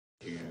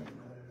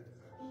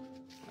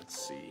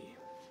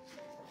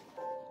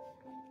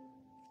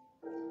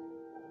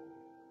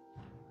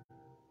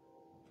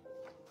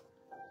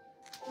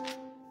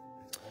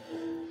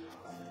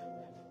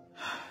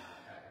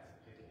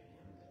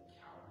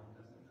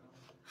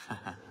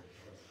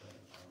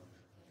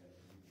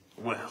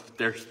Well,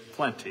 there's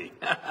plenty.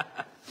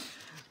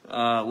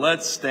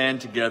 Let's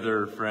stand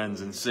together, friends,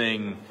 and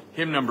sing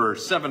hymn number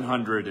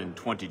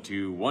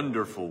 722,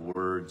 Wonderful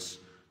Words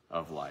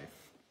of Life.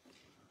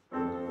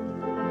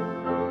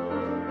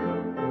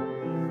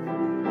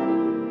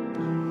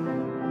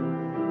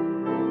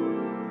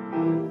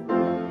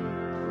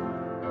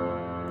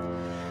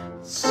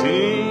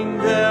 Sing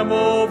them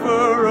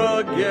over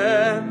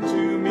again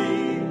to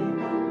me,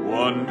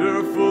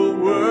 wonderful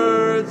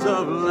words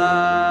of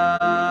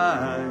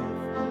life.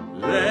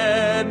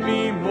 Let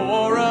me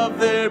more of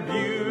their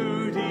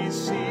beauty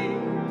see,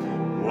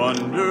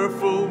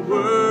 wonderful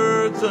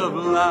words of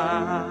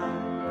life.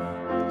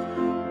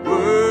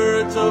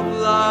 Words of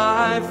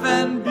life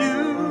and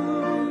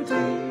beauty,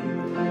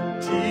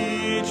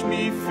 teach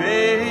me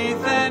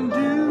faith and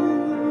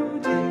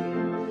duty.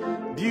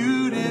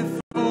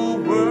 Beautiful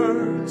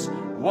words,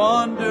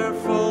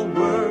 wonderful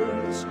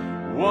words,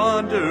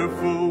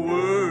 wonderful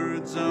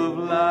words of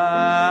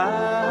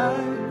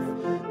life.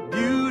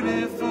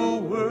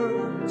 Beautiful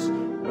words,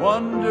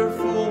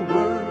 wonderful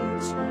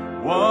words,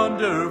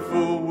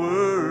 wonderful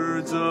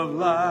words of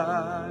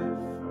life.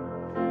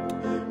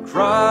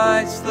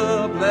 Christ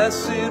the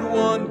Blessed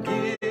One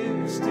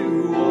gives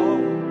to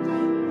all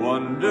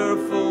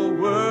wonderful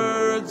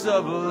words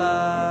of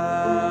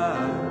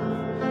life.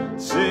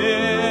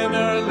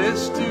 Sinner,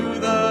 list to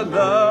the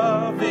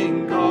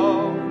loving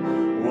call,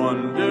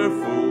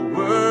 wonderful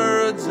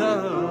words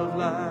of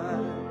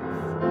life.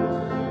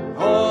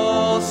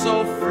 All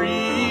so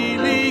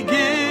freely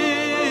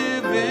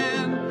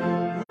given,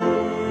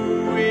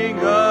 wooing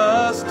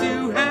us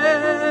to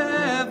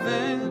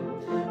heaven.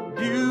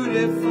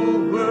 Beautiful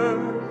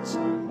words,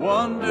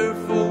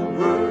 wonderful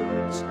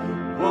words,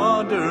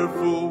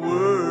 wonderful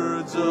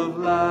words of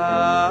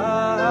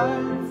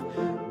life.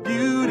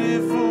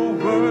 Beautiful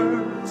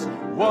words,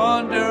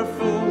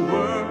 wonderful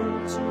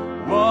words,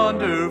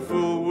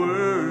 wonderful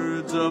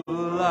words of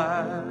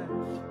life.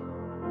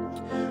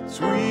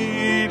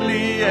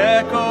 Sweetly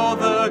echo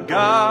the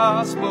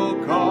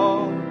gospel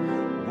call,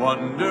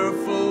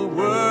 wonderful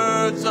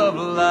words of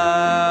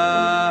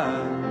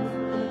life.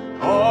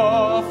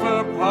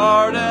 Offer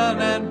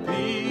pardon and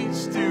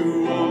peace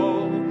to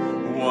all,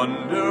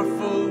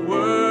 wonderful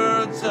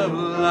words of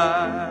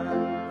life.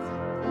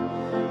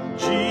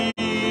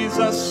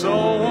 Jesus,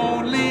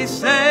 only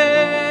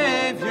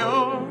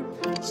Savior,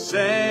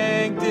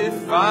 sanctify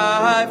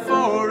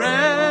forever.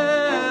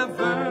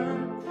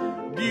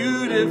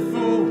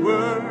 Beautiful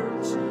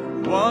words,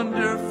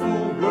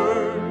 wonderful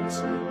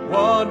words,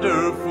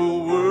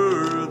 wonderful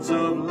words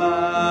of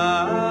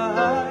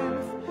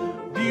life.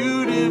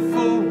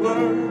 Beautiful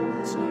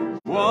words,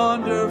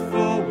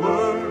 wonderful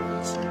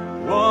words,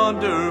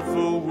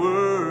 wonderful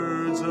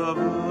words of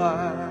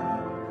life.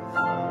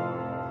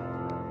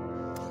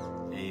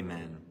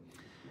 Amen.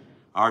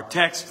 Our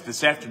text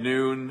this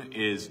afternoon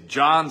is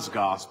John's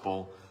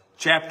Gospel,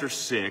 chapter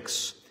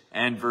 6,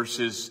 and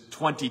verses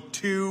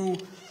 22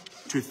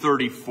 to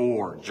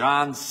 34.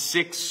 John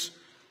 6,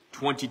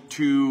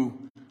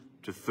 22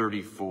 to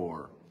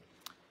 34.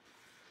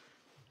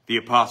 The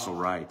apostle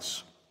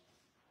writes,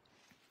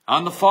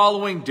 On the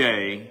following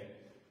day,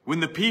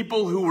 when the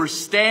people who were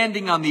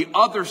standing on the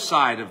other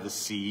side of the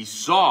sea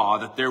saw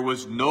that there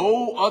was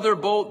no other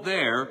boat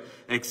there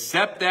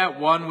except that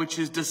one which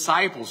his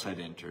disciples had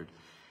entered,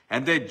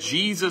 and that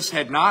Jesus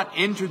had not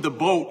entered the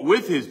boat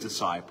with his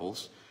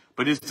disciples,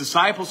 but his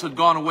disciples had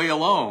gone away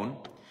alone,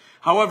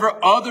 however,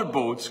 other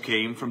boats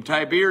came from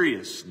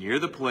Tiberias, near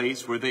the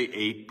place where they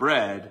ate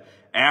bread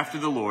after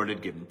the Lord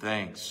had given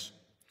thanks.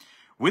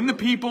 When the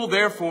people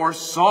therefore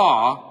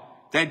saw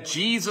that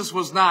Jesus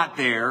was not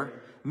there,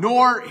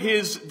 nor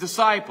his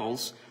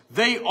disciples,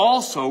 they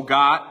also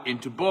got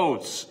into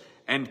boats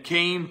and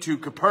came to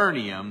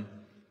Capernaum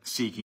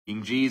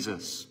seeking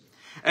Jesus.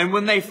 And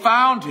when they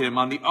found him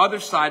on the other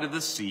side of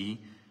the sea,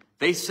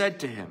 they said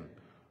to him,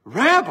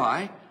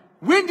 Rabbi,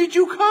 when did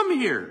you come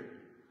here?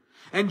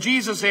 And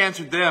Jesus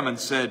answered them and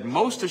said,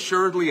 Most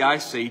assuredly I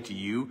say to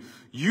you,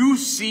 you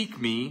seek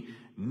me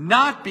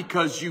not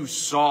because you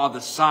saw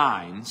the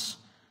signs,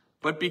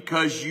 but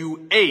because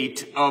you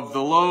ate of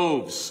the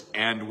loaves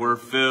and were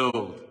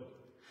filled.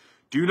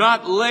 Do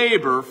not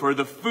labor for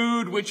the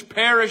food which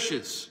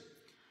perishes,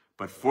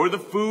 but for the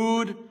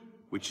food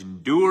which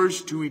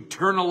endures to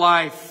eternal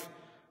life,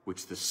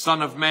 which the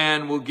Son of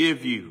Man will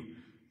give you,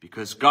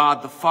 because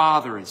God the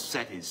Father has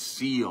set his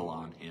seal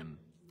on him.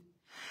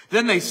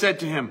 Then they said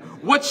to him,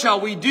 What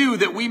shall we do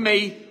that we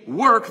may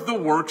work the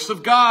works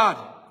of God?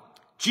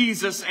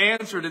 Jesus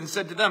answered and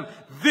said to them,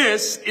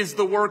 This is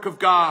the work of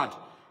God,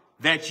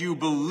 that you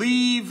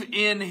believe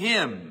in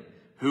him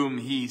whom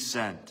he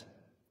sent.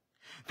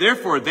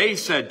 Therefore they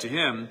said to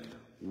him,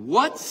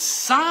 What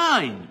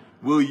sign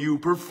will you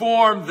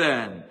perform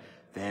then,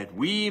 that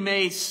we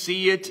may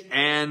see it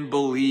and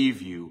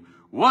believe you?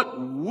 What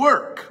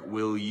work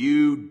will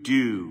you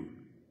do?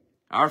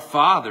 Our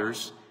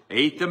fathers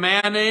ate the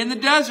manna in the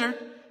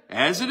desert,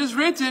 as it is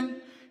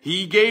written,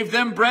 He gave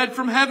them bread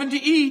from heaven to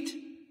eat.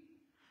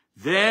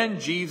 Then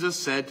Jesus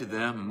said to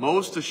them,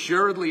 most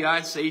assuredly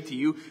I say to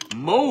you,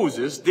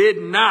 Moses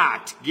did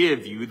not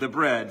give you the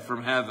bread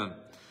from heaven,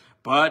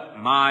 but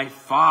my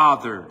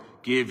Father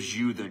gives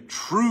you the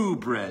true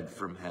bread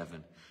from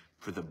heaven.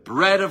 For the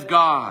bread of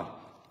God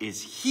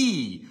is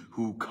he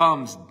who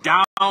comes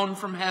down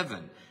from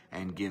heaven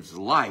and gives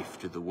life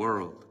to the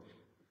world.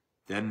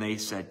 Then they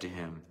said to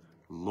him,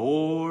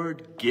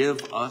 Lord,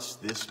 give us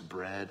this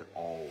bread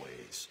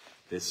always.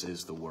 This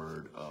is the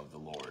word of the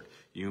Lord.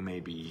 You may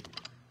be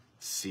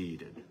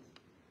seated.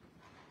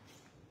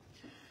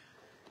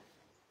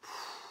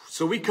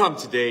 So we come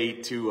today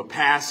to a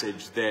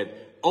passage that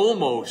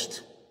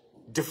almost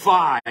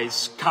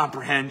defies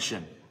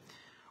comprehension.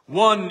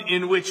 One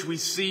in which we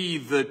see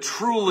the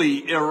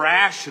truly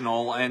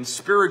irrational and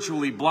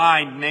spiritually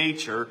blind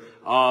nature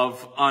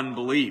of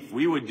unbelief.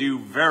 We would do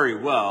very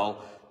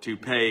well to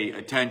pay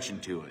attention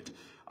to it.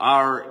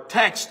 Our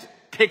text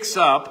picks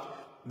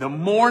up the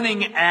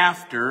morning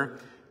after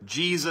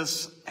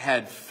Jesus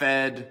had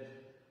fed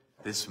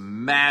this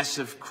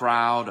massive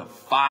crowd of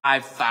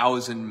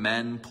 5,000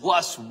 men,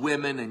 plus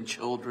women and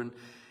children,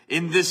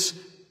 in this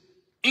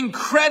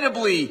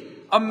incredibly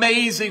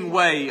amazing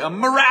way, a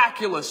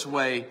miraculous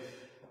way,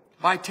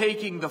 by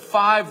taking the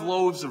 5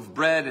 loaves of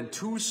bread and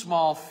 2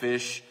 small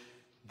fish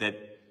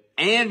that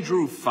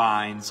Andrew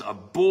finds a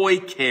boy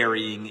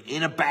carrying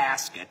in a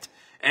basket.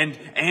 And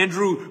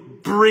Andrew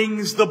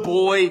brings the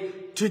boy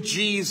to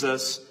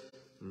Jesus.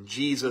 And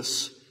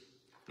Jesus,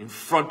 in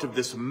front of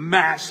this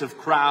massive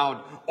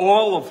crowd,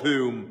 all of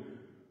whom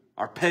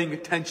are paying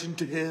attention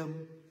to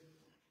him,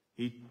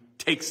 he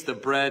takes the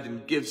bread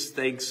and gives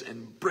thanks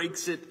and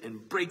breaks it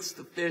and breaks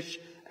the fish,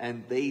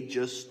 and they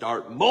just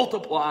start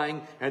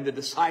multiplying. And the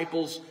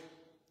disciples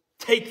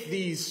take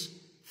these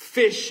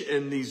fish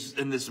and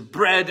this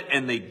bread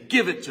and they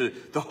give it to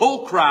the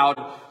whole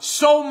crowd,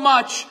 so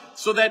much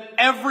so that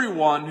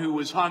everyone who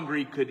was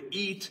hungry could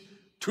eat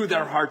to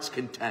their heart's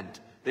content.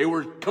 They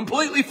were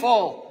completely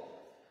full.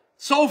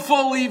 So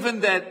full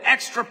even that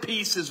extra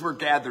pieces were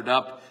gathered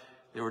up.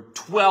 There were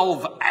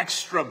 12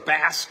 extra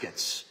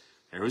baskets.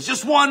 There was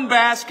just one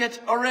basket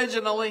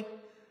originally.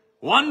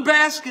 One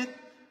basket.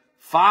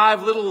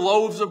 5 little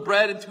loaves of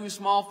bread and 2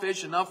 small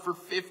fish, enough for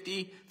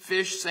 50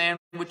 fish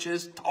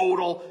sandwiches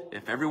total,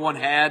 if everyone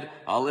had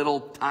a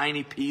little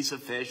tiny piece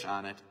of fish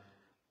on it.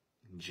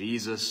 And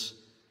Jesus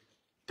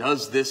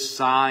does this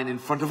sign in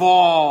front of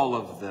all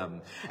of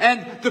them.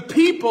 And the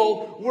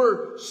people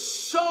were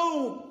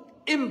so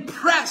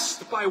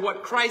impressed by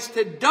what Christ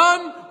had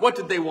done. What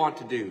did they want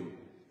to do?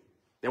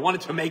 They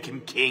wanted to make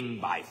him king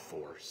by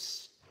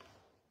force.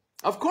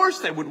 Of course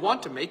they would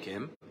want to make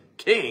him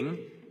king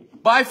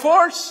by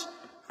force.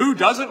 Who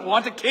doesn't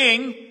want a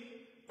king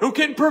who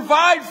can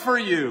provide for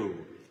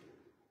you?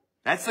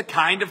 That's the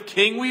kind of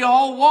king we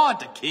all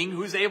want, a king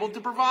who's able to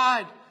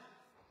provide.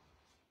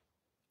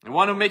 They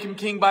want to make him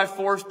king by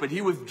force, but he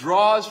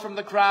withdraws from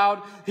the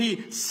crowd.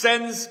 He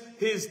sends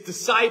his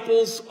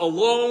disciples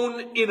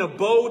alone in a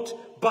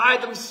boat by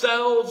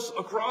themselves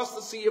across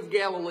the Sea of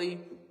Galilee.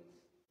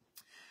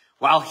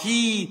 While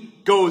he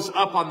goes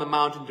up on the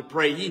mountain to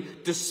pray, he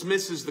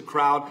dismisses the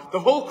crowd. The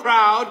whole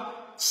crowd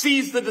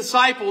sees the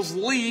disciples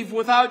leave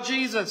without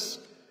Jesus.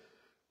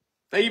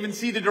 They even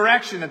see the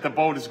direction that the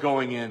boat is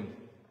going in,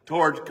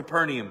 toward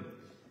Capernaum.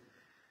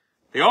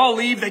 They all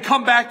leave. They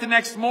come back the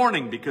next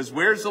morning, because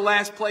where's the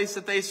last place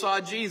that they saw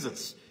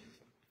Jesus?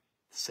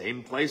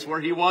 Same place where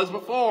he was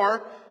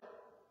before.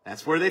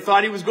 That's where they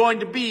thought he was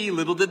going to be.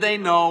 Little did they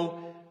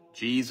know,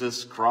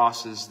 Jesus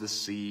crosses the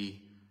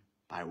sea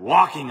by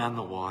walking on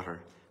the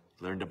water.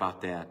 Learned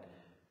about that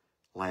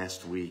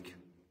last week.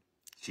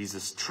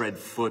 Jesus tread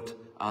foot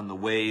on the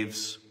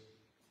waves.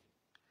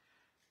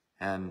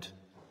 And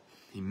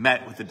he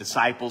met with the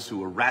disciples who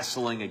were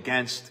wrestling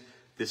against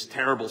this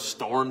terrible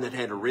storm that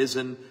had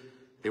arisen.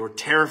 They were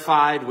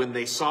terrified when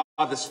they saw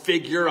this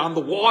figure on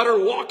the water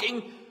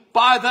walking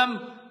by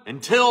them,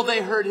 until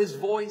they heard his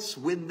voice.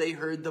 When they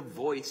heard the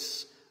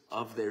voice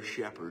of their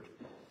shepherd,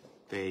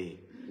 they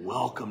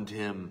welcomed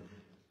him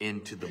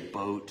into the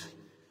boat.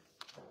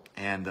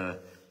 And the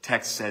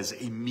text says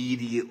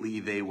immediately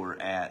they were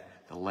at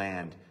the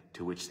land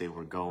to which they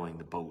were going.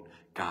 The boat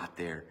got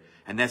there.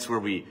 And that's where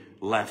we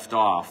left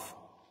off.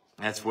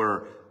 That's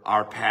where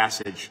our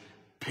passage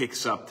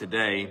picks up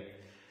today.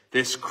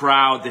 This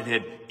crowd that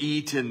had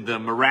eaten the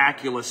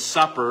miraculous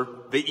supper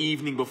the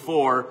evening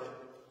before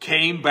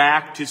came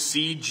back to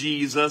see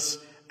Jesus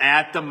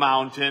at the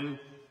mountain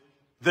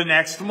the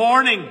next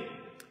morning,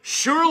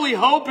 surely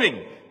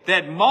hoping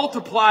that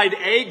multiplied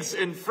eggs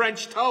and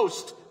French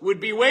toast would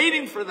be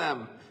waiting for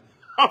them.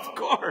 Of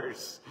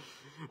course.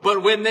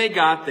 But when they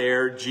got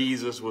there,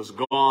 Jesus was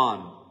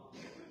gone.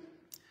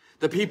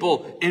 The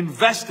people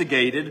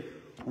investigated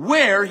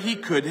where he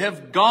could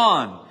have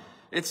gone.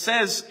 It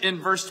says in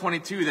verse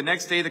 22, the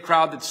next day the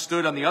crowd that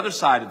stood on the other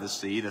side of the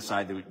sea, the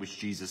side which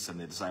Jesus and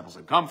the disciples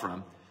had come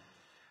from,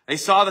 they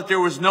saw that there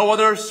was no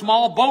other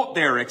small boat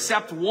there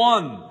except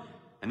one,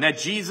 and that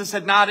Jesus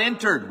had not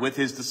entered with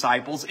his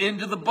disciples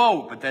into the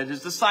boat, but that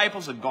his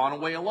disciples had gone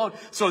away alone.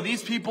 So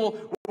these people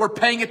were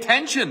paying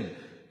attention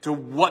to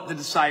what the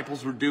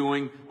disciples were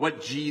doing,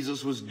 what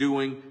Jesus was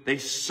doing. They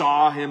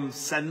saw him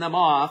send them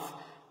off.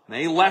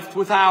 They left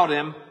without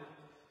him.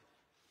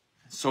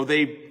 So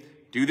they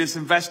do this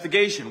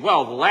investigation.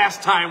 Well, the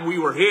last time we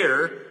were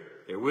here,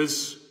 there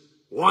was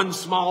one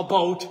small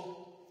boat.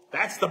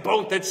 That's the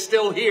boat that's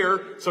still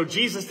here. So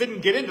Jesus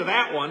didn't get into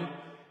that one.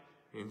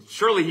 And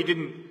surely he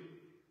didn't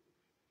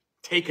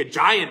take a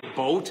giant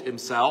boat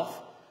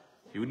himself.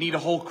 He would need a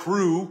whole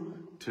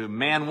crew to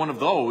man one of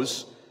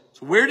those.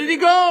 So where did he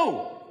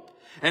go?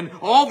 And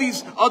all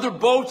these other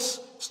boats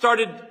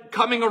started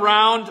coming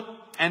around,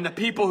 and the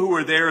people who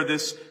were there,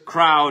 this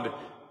crowd,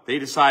 they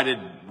decided,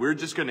 we're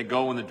just going to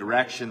go in the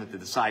direction that the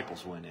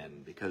disciples went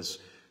in, because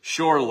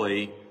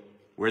surely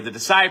where the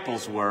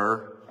disciples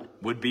were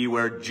would be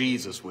where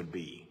Jesus would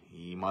be.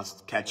 He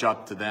must catch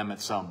up to them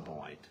at some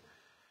point.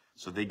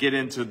 So they get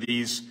into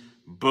these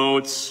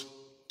boats.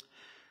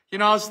 You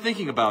know, I was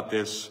thinking about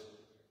this.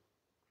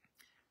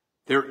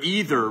 There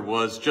either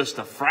was just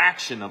a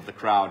fraction of the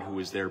crowd who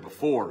was there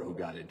before who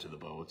got into the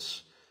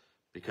boats,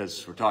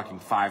 because we're talking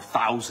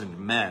 5,000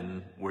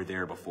 men were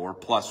there before,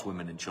 plus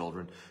women and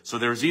children. So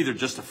there was either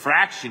just a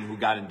fraction who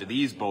got into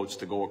these boats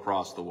to go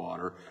across the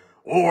water,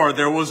 or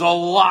there was a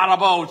lot of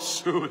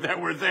boats that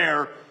were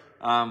there.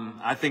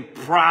 I think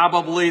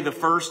probably the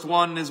first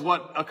one is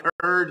what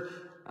occurred.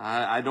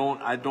 I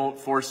don't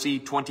foresee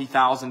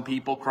 20,000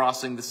 people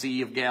crossing the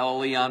Sea of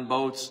Galilee on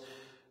boats.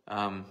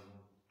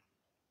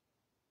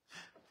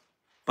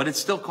 But it's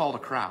still called a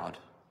crowd.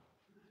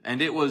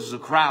 And it was a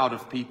crowd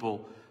of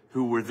people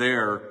who were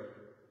there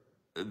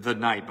the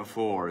night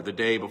before, the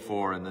day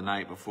before, and the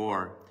night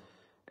before.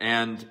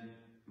 And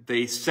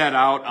they set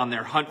out on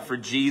their hunt for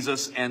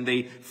Jesus, and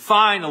they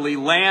finally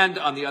land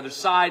on the other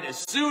side.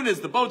 As soon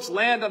as the boats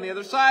land on the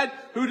other side,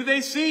 who do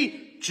they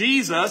see?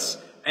 Jesus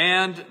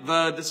and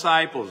the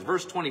disciples.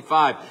 Verse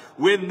 25,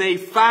 when they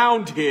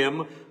found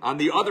him on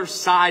the other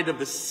side of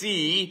the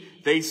sea,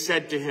 they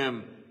said to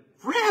him,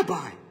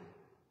 Rabbi,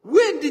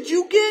 when did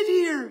you get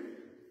here?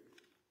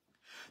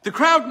 The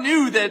crowd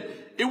knew that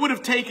it would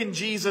have taken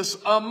Jesus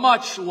a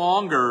much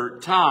longer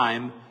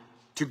time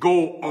to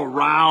go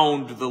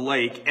around the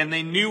lake, and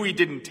they knew he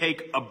didn't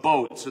take a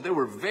boat. So they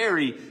were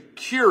very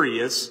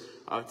curious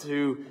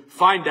to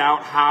find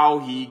out how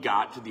he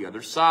got to the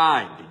other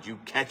side. Did you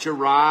catch a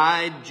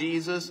ride,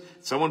 Jesus?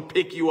 Did someone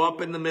pick you up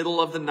in the middle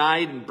of the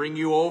night and bring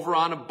you over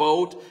on a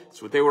boat?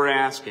 That's what they were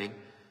asking.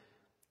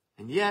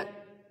 And yet,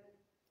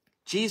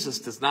 Jesus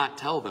does not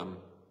tell them,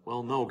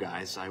 well, no,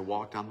 guys, I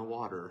walked on the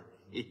water.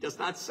 He does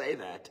not say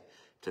that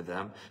to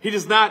them. He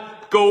does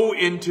not go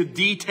into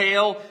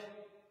detail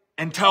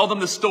and tell them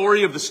the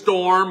story of the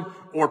storm,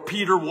 or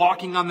Peter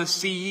walking on the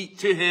sea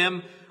to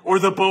him, or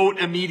the boat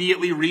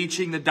immediately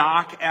reaching the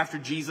dock after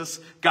Jesus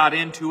got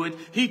into it.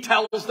 He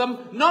tells them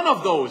none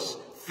of those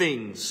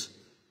things.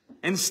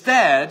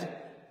 Instead,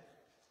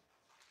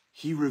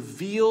 he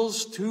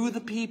reveals to the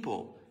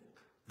people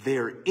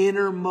their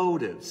inner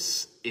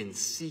motives in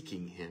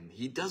seeking him.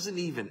 He doesn't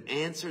even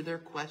answer their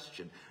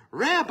question.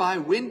 Rabbi,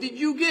 when did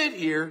you get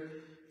here?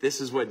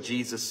 This is what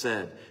Jesus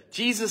said.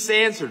 Jesus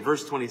answered,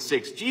 verse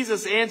 26,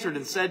 Jesus answered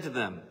and said to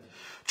them,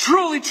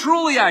 Truly,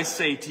 truly, I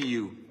say to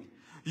you,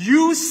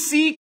 you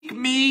seek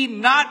me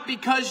not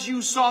because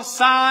you saw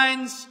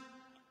signs,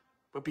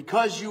 but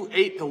because you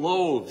ate the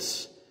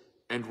loaves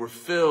and were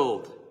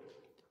filled.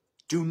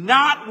 Do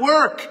not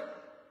work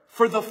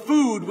for the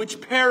food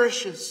which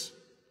perishes,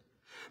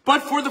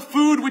 but for the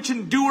food which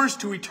endures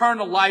to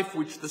eternal life,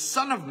 which the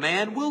Son of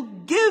Man will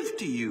give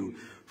to you.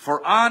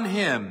 For on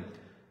him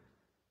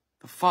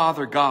the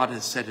Father God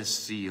has set his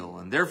seal.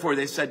 And therefore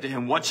they said to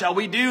him, What shall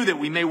we do that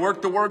we may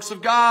work the works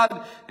of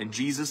God? And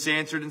Jesus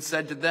answered and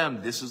said to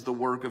them, This is the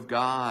work of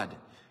God,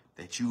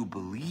 that you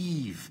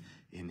believe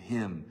in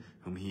him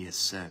whom he has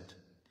sent.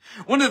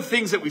 One of the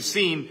things that we've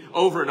seen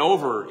over and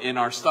over in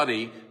our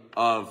study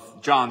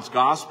of John's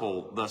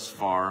Gospel thus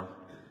far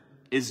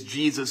is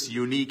Jesus'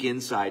 unique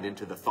insight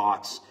into the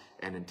thoughts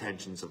and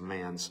intentions of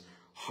man's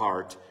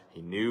heart.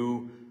 He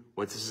knew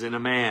what is in a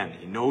man.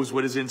 He knows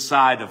what is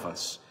inside of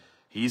us.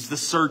 He's the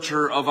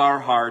searcher of our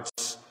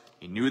hearts.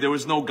 He knew there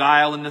was no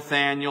guile in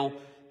Nathanael.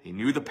 He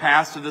knew the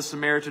past of the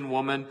Samaritan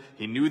woman.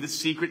 He knew the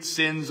secret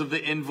sins of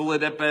the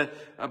invalid at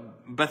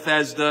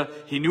Bethesda.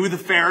 He knew the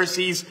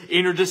Pharisees'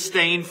 inner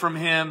disdain for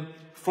him,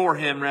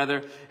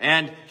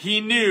 and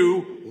he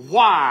knew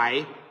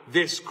why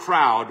this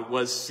crowd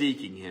was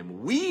seeking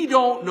him. We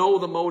don't know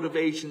the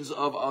motivations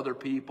of other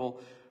people,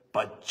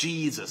 but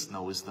Jesus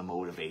knows the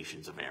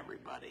motivations of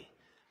everybody.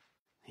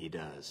 He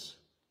does.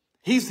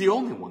 He's the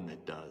only one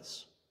that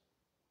does.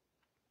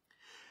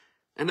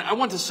 And I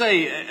want to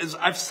say, as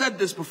I've said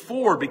this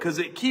before, because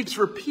it keeps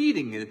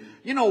repeating,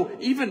 you know,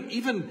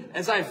 even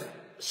as I've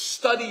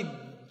studied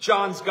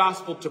John's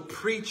Gospel to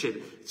preach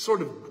it, it's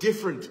sort of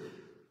different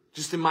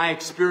just in my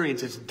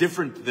experience, it's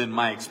different than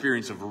my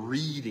experience of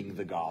reading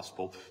the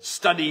gospel.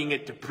 Studying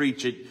it to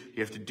preach it, you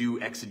have to do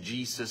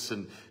exegesis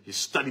and you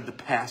study the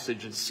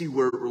passage and see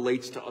where it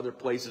relates to other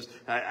places.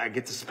 I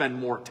get to spend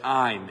more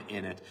time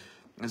in it.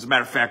 As a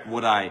matter of fact,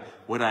 what I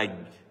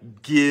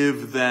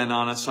give then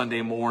on a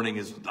Sunday morning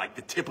is like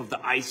the tip of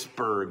the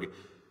iceberg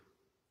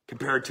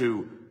compared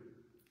to,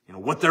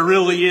 what there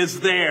really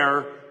is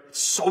there. It's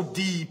so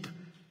deep.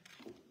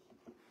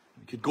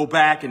 I could go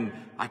back and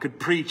I could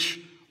preach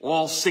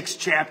all 6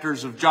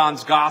 chapters of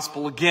John's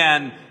Gospel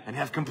again and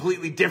have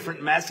completely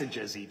different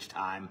messages each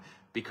time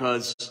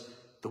because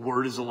the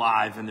Word is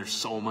alive and there's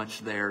so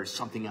much there,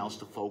 something else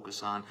to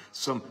focus on,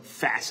 some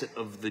facet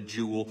of the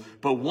jewel.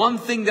 But one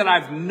thing that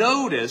I've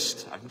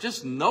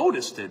just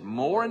noticed it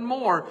more and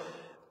more,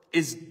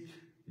 is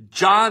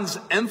John's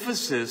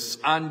emphasis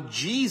on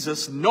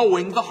Jesus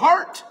knowing the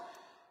heart.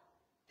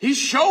 He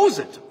shows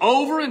it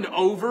over and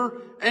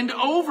over and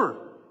over.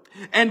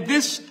 And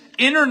this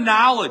inner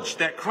knowledge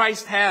that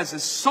Christ has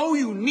is so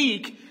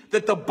unique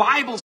that the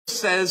Bible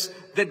says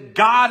that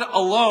God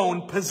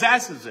alone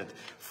possesses it.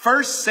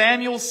 1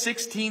 Samuel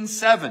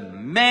 16:7,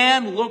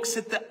 man looks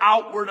at the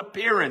outward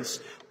appearance,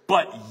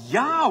 but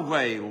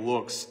Yahweh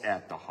looks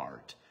at the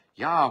heart.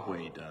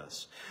 Yahweh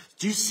does.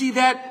 Do you see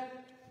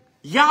that?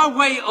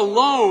 Yahweh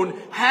alone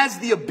has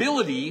the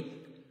ability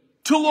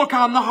to look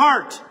on the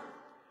heart.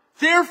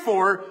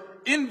 Therefore,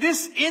 in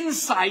this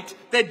insight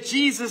that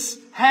Jesus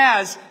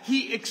has,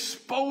 he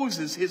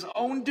exposes his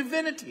own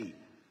divinity.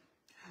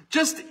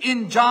 Just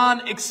in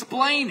John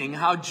explaining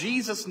how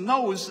Jesus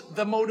knows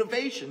the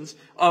motivations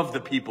of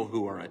the people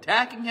who are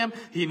attacking him.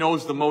 He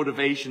knows the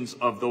motivations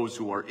of those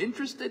who are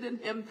interested in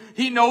him.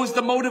 He knows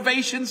the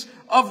motivations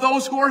of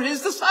those who are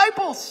his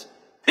disciples.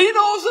 He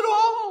knows it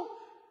all.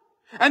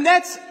 And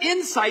that's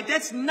insight,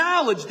 that's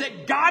knowledge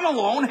that God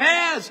alone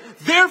has.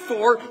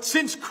 Therefore,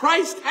 since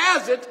Christ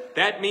has it,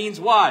 that means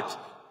what?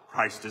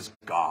 Christ is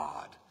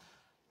God.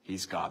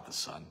 He's God the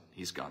Son.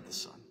 He's God the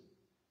Son.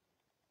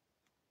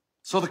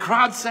 So the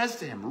crowd says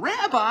to him,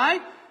 Rabbi,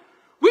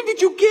 when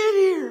did you get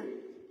here?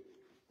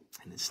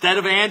 And instead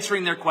of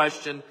answering their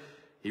question,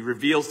 he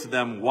reveals to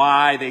them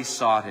why they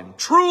sought him.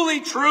 Truly,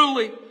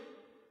 truly,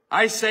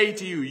 I say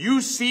to you,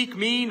 you seek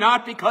me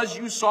not because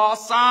you saw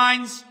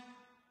signs,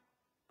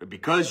 but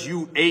because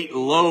you ate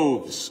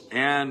loaves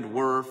and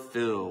were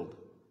filled.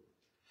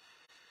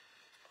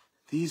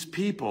 These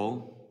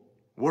people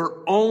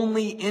were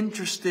only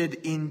interested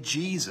in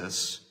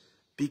Jesus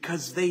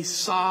because they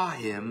saw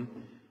him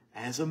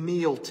as a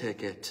meal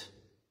ticket.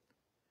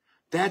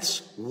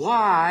 That's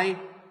why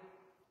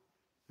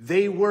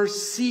they were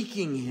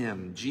seeking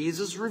him.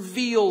 Jesus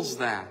reveals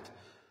that.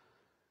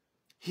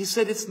 He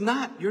said,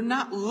 you're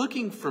not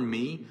looking for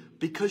me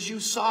because you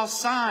saw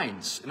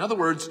signs. In other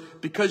words,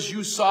 because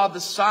you saw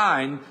the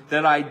sign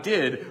that I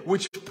did,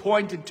 which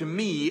pointed to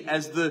me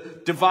as the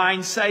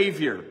divine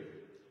Savior.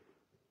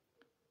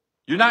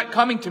 You're not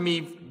coming to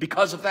me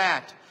because of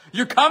that.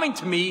 You're coming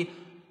to me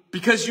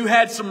because you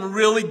had some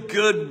really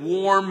good,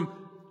 warm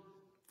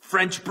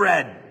French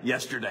bread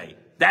yesterday.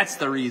 That's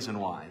the reason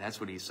why. That's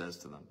what he says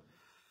to them.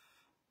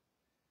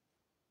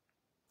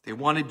 They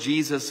wanted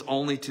Jesus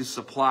only to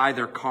supply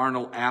their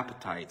carnal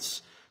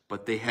appetites,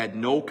 but they had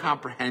no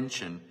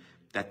comprehension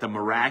that the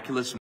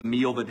miraculous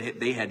meal that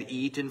they had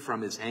eaten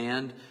from his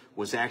hand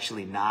was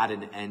actually not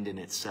an end in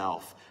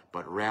itself,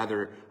 but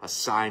rather a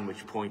sign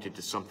which pointed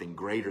to something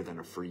greater than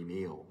a free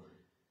meal.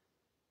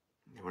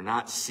 They were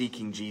not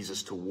seeking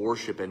Jesus to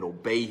worship and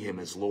obey him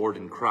as Lord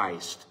and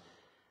Christ.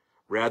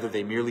 Rather,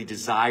 they merely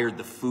desired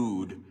the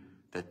food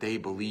that they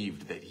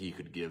believed that he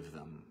could give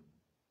them.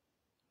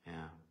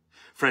 Yeah.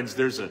 Friends,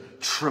 there's a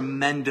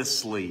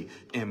tremendously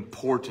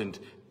important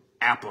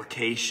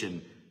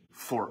application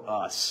for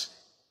us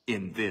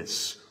in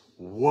this.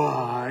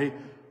 Why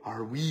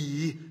are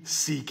we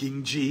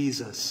seeking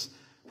Jesus?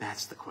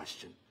 That's the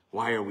question.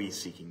 Why are we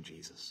seeking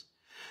Jesus?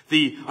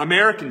 The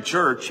American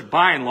church,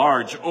 by and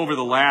large, over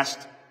the last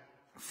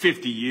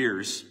 50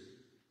 years,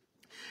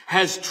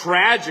 has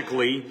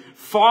tragically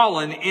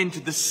fallen into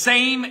the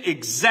same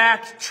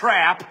exact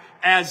trap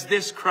as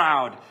this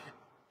crowd.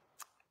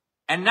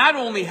 And not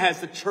only has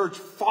the church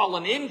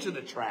fallen into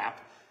the trap,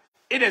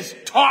 it has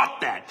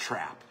taught that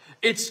trap.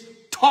 It's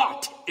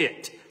taught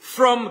it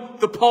from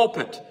the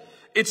pulpit.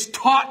 It's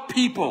taught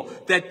people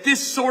that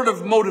this sort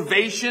of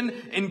motivation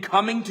in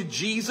coming to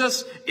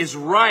Jesus is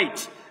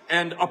right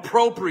and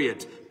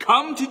appropriate.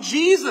 Come to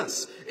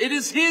Jesus. It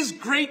is his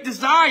great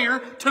desire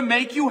to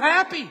make you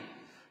happy.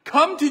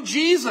 Come to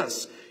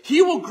Jesus.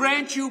 He will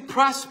grant you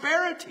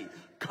prosperity.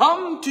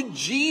 Come to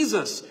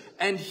Jesus,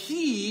 and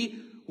he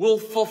will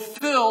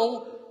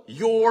fulfill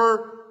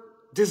your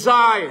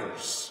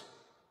desires.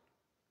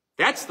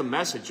 That's the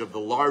message of the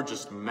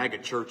largest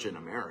megachurch in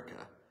America.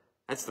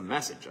 That's the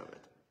message of it.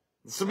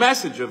 It's the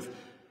message of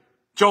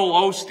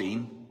Joel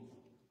Osteen.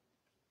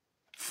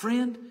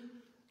 Friend,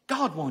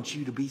 God wants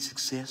you to be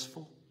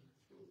successful.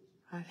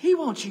 He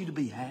wants you to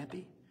be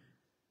happy.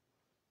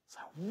 It's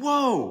like,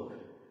 whoa.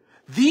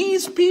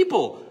 These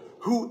people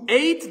who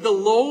ate the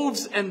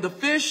loaves and the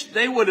fish,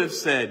 they would have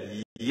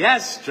said,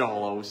 yes,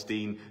 Joel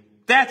Osteen,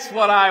 that's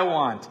what I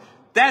want.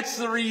 That's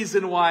the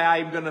reason why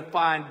I'm going to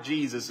find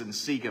Jesus and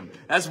seek him.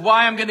 That's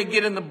why I'm going to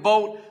get in the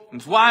boat.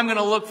 That's why I'm going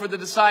to look for the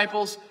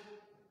disciples.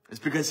 It's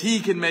because he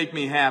can make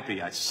me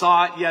happy. I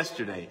saw it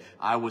yesterday.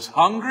 I was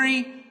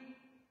hungry,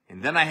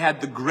 and then I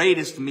had the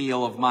greatest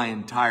meal of my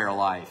entire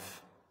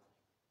life.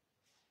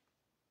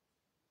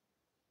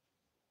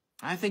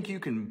 I think you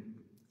can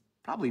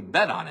probably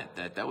bet on it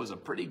that that was a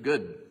pretty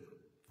good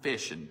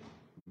fish and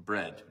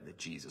bread that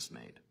Jesus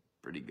made.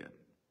 Pretty good.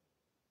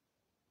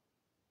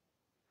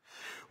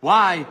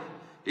 Why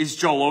is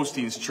Joel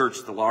Osteen's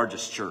church the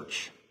largest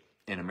church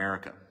in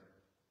America?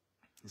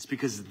 It's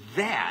because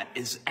that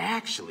is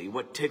actually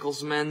what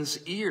tickles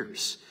men's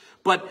ears.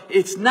 But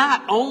it's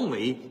not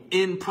only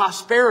in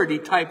prosperity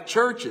type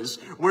churches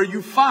where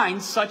you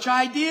find such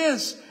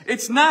ideas.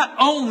 It's not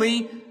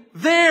only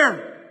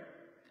there.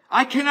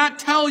 I cannot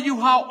tell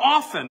you how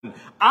often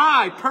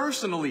I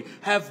personally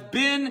have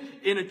been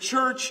in a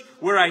church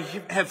where I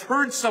have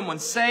heard someone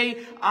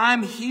say,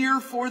 I'm here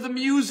for the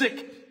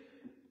music.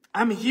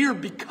 I'm here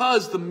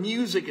because the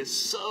music is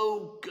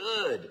so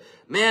good.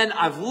 Man,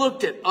 I've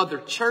looked at other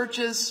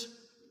churches,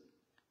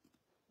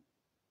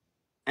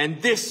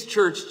 and this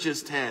church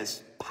just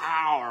has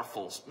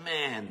powerful,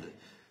 man,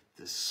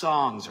 the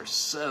songs are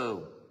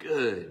so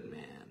good,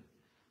 man.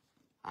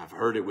 I've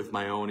heard it with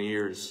my own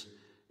ears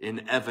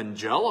in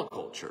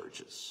evangelical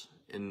churches,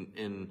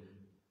 in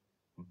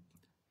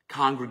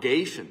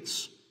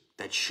congregations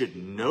that should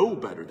know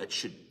better, that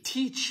should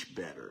teach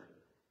better.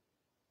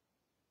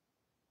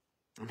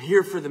 I'm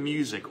here for the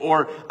music,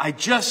 or I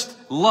just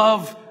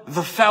love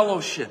the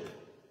fellowship.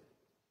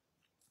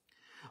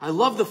 I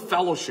love the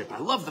fellowship. I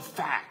love the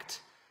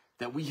fact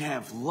that we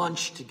have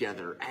lunch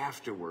together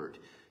afterward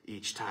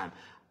each time.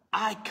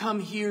 I come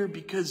here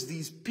because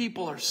these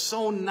people are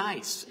so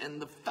nice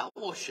and the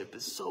fellowship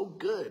is so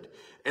good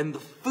and the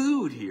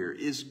food here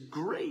is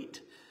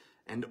great.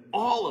 And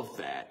all of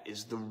that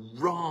is the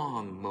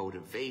wrong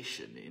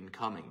motivation in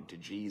coming to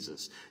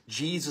Jesus.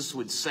 Jesus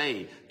would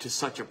say to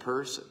such a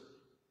person,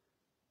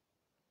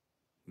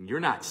 you're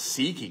not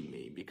seeking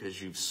me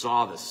because you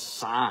saw the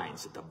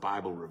signs that the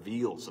Bible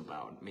reveals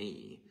about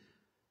me.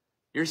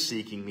 You're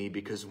seeking me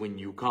because when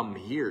you come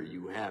here,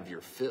 you have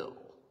your fill.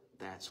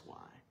 That's why.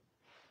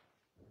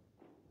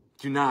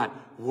 Do not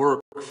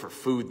work for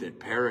food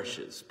that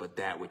perishes, but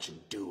that which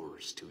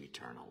endures to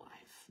eternal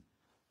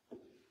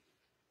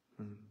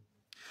life.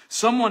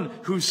 Someone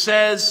who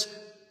says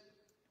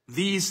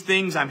these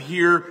things, I'm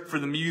here for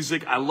the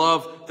music, I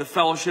love the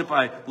fellowship,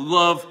 I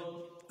love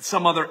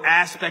some other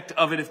aspect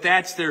of it, if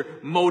that's their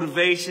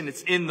motivation,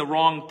 it's in the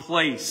wrong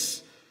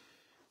place.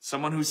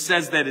 Someone who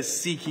says that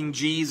is seeking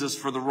Jesus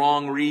for the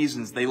wrong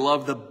reasons. They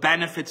love the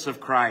benefits of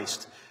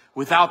Christ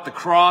without the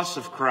cross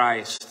of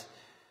Christ.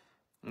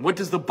 And what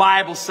does the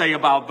Bible say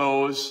about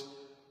those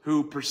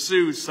who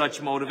pursue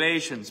such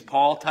motivations?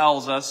 Paul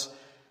tells us,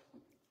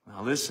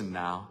 now listen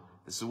now,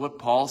 this is what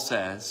Paul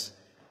says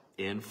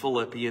in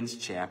Philippians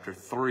chapter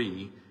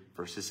 3,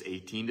 verses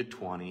 18 to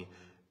 20,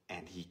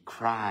 and he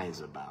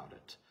cries about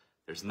it.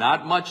 There's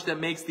not much that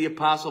makes the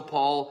Apostle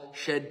Paul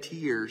shed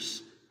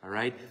tears, all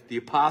right? The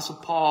Apostle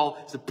Paul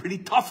is a pretty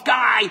tough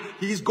guy.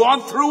 He's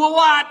gone through a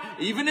lot.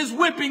 Even his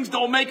whippings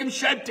don't make him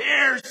shed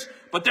tears.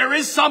 But there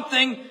is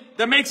something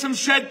that makes him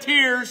shed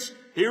tears.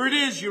 Here it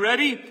is. You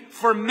ready?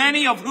 For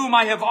many of whom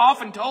I have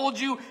often told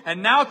you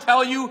and now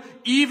tell you,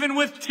 even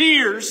with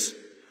tears,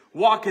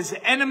 walk as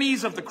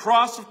enemies of the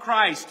cross of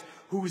Christ,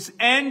 whose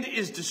end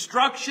is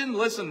destruction.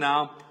 Listen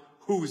now.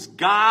 Whose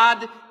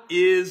God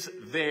is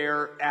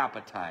their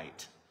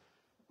appetite.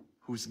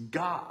 Whose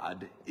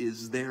God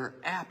is their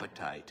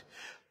appetite.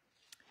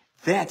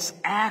 That's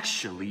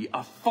actually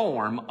a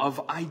form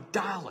of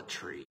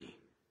idolatry.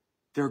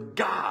 Their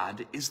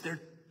God is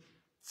their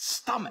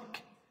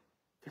stomach,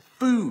 their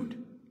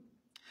food.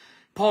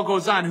 Paul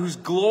goes on, whose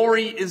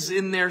glory is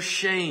in their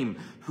shame,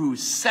 who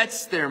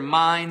sets their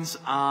minds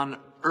on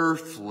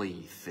earthly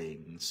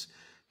things.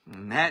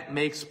 And that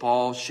makes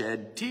Paul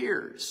shed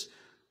tears.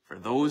 For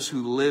those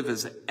who live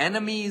as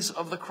enemies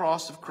of the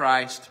cross of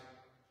Christ,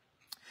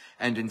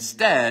 and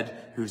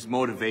instead whose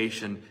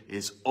motivation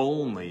is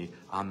only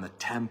on the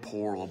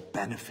temporal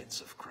benefits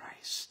of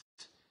Christ.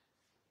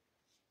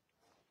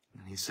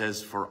 And he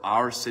says, for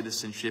our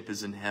citizenship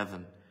is in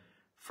heaven,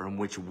 from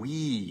which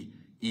we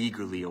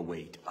eagerly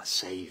await a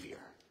Savior,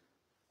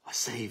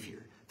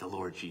 the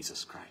Lord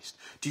Jesus Christ.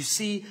 Do you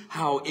see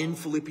how in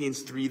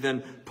Philippians 3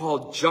 then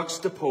Paul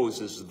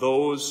juxtaposes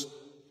those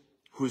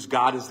whose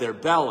God is their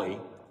belly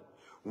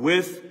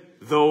with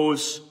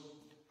those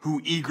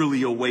who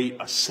eagerly await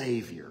a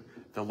Savior,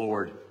 the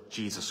Lord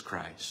Jesus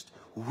Christ?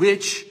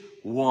 Which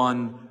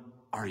one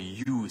are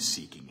you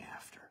seeking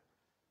after?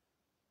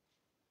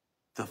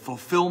 The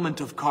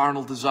fulfillment of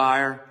carnal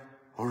desire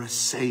or a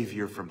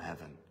Savior from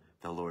heaven,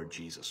 the Lord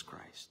Jesus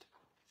Christ?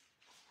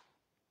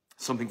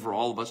 Something for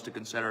all of us to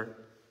consider.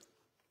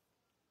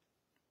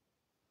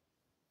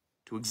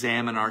 to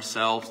examine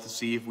ourselves, to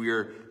see if we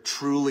are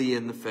truly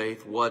in the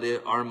faith, what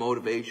our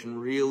motivation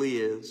really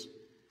is.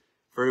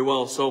 Very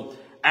well. So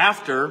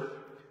after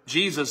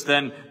Jesus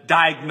then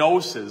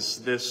diagnoses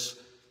this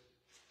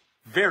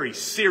very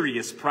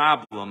serious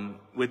problem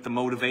with the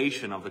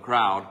motivation of the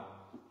crowd,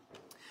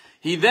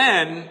 he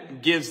then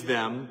gives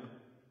them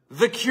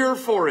the cure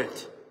for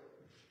it.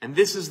 And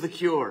this is the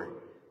cure.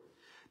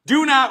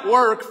 Do not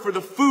work for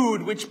the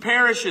food which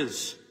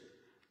perishes,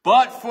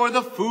 but for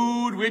the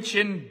food which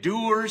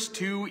endures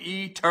to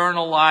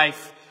eternal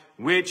life,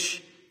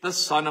 which the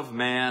Son of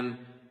Man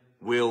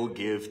will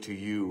give to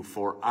you.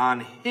 For on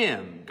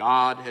him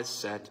God has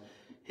set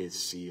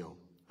his seal.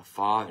 The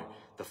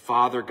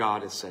Father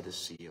God has set his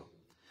seal.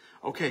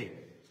 Okay,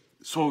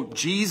 so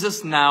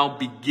Jesus now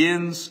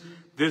begins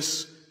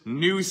this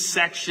new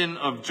section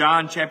of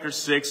John chapter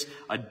 6,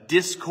 a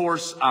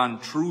discourse on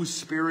true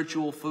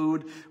spiritual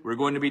food. We're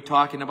going to be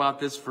talking about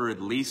this for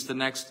at least the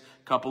next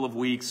couple of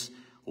weeks,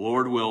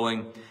 Lord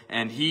willing.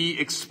 And he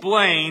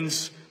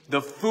explains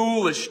the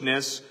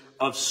foolishness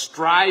of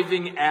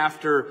striving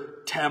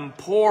after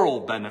temporal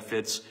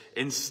benefits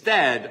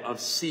instead of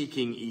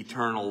seeking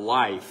eternal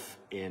life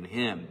in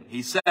him.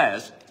 He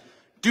says,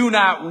 do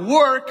not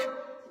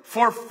work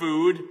for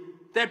food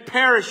that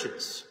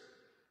perishes.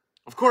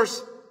 Of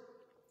course,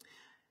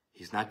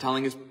 he's not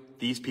telling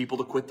these people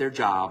to quit their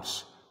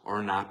jobs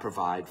or not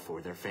provide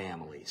for their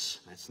families.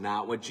 That's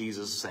not what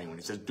Jesus is saying. When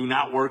he says, do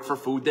not work for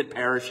food that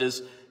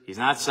perishes, he's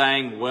not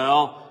saying,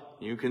 well,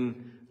 you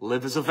can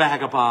live as a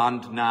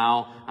vagabond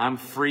now. I'm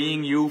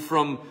freeing you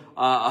from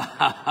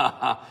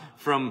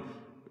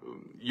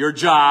your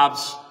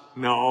jobs.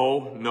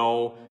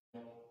 No.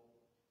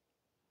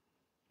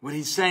 What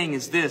he's saying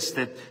is this,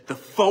 that the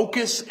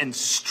focus and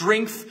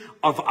strength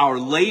of our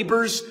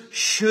labors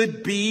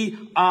should be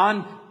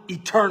on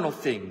eternal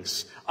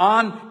things,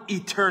 on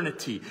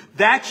eternity.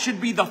 That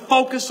should be the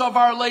focus of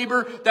our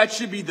labor. That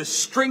should be the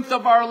strength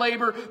of our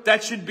labor.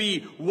 That should be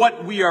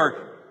what we are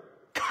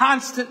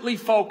constantly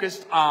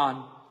focused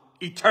on.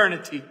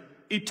 Eternity.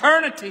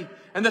 Eternity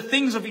and the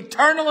things of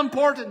eternal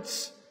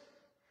importance.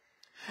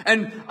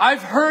 And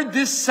I've heard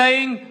this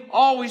saying,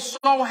 oh, he's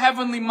so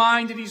heavenly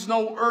minded, he's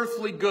no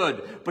earthly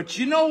good. But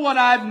you know what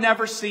I've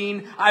never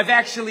seen? I've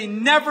actually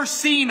never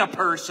seen a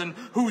person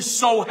who's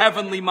so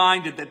heavenly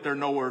minded that they're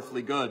no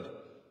earthly good.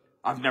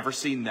 I've never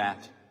seen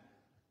that.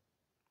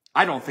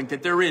 I don't think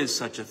that there is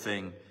such a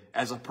thing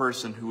as a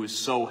person who is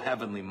so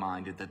heavenly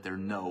minded that they're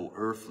no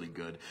earthly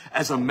good.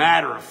 As a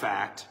matter of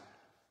fact,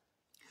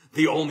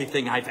 the only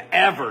thing I've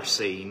ever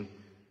seen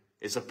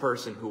is a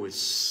person who is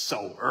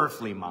so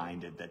earthly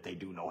minded that they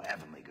do no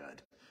heavenly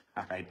good.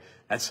 All right?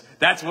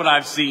 That's what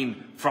I've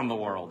seen from the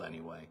world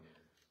anyway.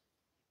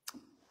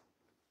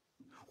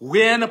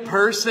 When a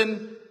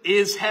person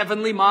is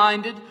heavenly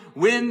minded,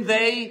 when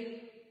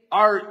they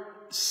are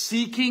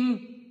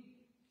seeking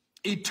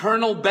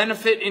eternal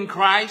benefit in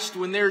Christ,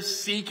 when they're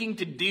seeking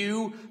to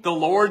do the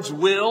Lord's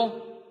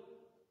will,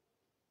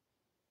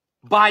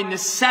 by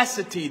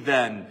necessity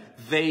then,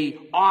 they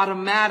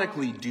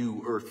automatically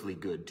do earthly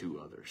good to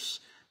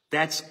others.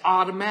 That's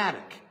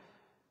automatic.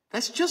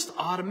 That's just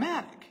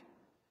automatic.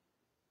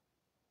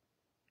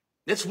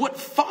 That's what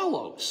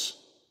follows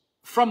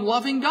from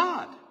loving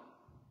God.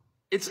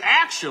 It's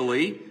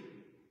actually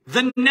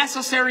the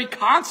necessary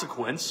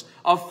consequence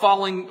of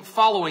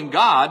following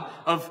God,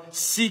 of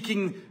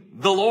seeking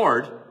the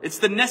Lord. It's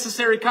the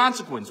necessary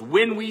consequence.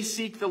 When we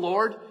seek the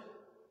Lord,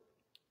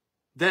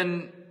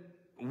 then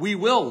we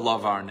will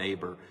love our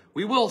neighbor.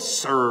 We will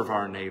serve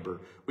our neighbor.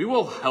 We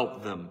will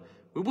help them.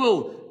 We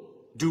will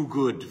do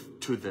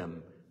good to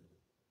them.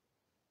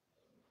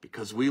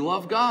 Because we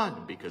love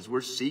God. Because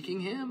we're seeking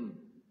him.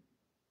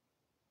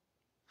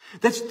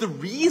 That's the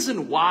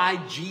reason why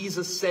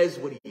Jesus says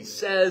what he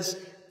says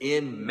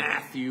in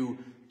Matthew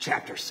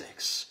chapter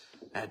 6.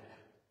 That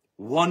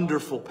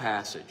wonderful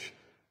passage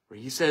where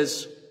he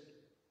says,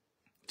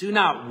 do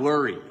not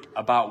worry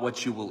about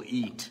what you will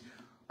eat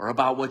or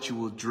about what you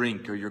will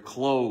drink or your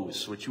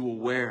clothes, what you will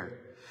wear.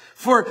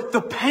 For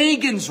the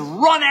pagans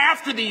run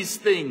after these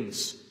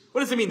things.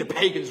 What does it mean, the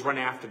pagans run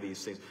after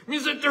these things? It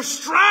means that they're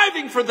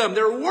striving for them.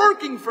 They're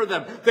working for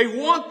them. They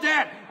want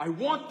that. I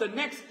want the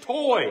next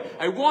toy.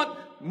 I want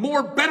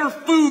better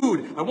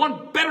food. I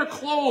want better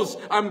clothes.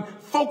 I'm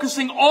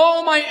focusing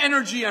all my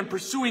energy on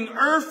pursuing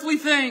earthly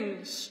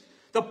things.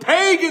 The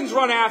pagans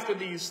run after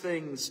these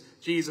things,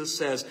 Jesus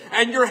says.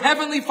 And your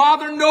heavenly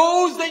Father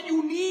knows that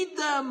you need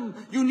them.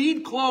 You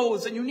need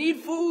clothes and you need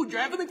food.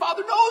 Your heavenly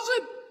Father knows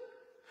it.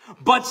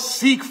 But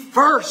seek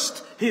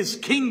first his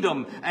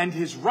kingdom and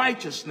his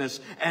righteousness,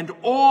 and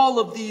all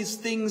of these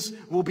things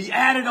will be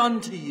added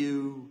unto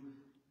you.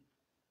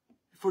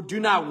 For do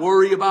not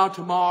worry about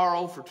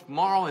tomorrow, for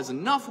tomorrow has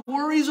enough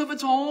worries of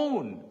its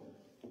own.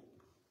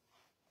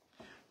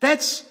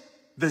 That's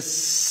the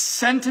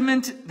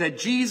sentiment that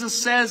Jesus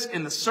says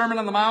in the Sermon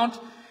on the Mount,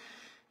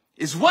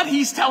 is what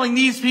he's telling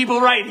these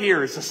people right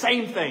here. It's the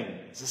same thing.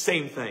 It's the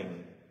same thing.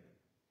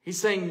 He's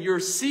saying,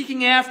 you're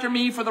seeking after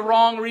me for the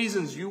wrong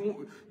reasons.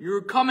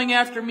 You're coming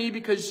after me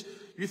because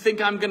You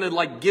think I'm going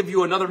to give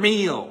you another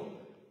meal.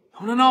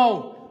 No, no,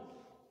 no.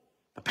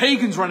 The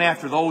pagans run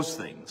after those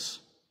things.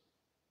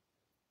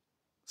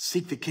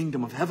 Seek the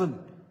kingdom of heaven.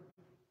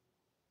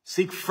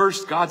 Seek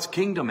first God's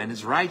kingdom and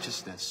his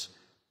righteousness,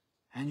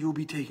 and you'll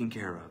be taken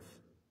care of.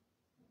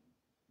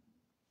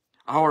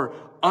 Our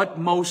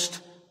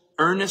utmost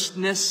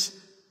earnestness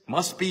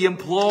must be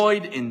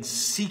employed in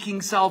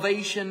seeking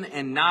salvation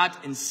and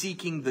not in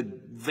seeking the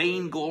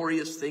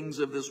vainglorious things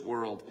of this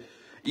world.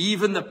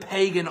 Even the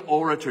pagan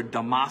orator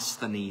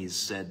Demosthenes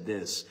said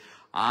this,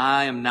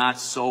 I am not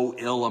so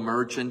ill a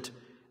merchant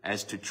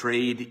as to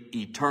trade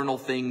eternal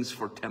things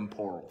for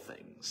temporal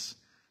things.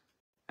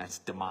 That's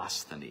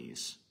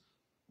Demosthenes.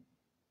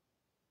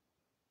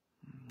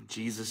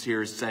 Jesus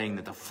here is saying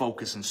that the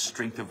focus and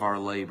strength of our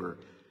labor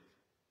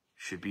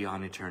should be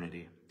on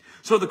eternity.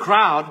 So the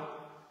crowd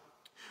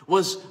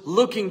was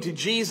looking to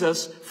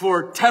Jesus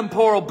for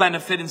temporal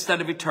benefit instead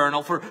of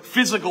eternal, for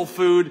physical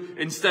food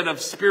instead of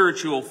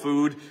spiritual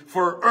food,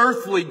 for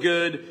earthly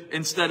good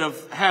instead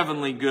of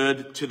heavenly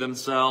good to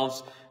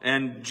themselves.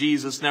 And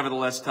Jesus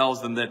nevertheless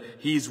tells them that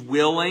he's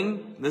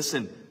willing.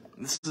 Listen,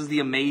 this is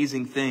the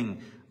amazing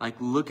thing.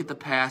 Look at the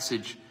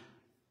passage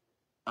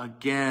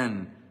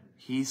again.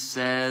 He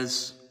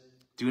says,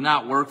 do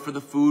not work for the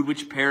food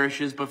which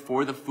perishes, but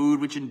for the food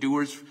which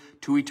endures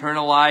to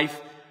eternal life,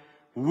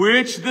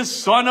 which the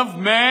Son of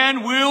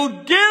Man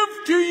will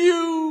give to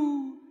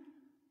you.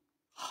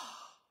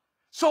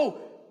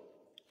 So,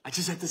 I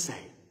just have to say,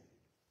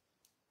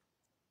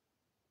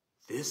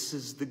 this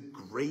is the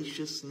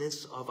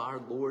graciousness of our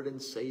Lord and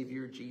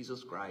Savior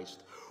Jesus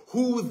Christ,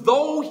 who,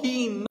 though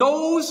he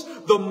knows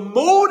the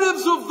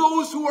motives of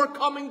those who are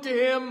coming to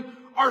him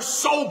are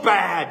so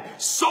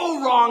bad,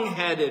 so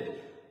wrong-headed,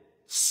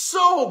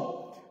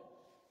 so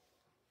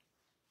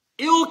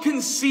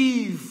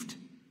ill-conceived.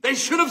 They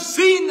should have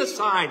seen the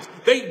signs.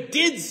 They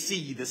did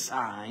see the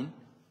sign.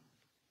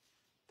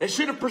 They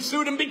should have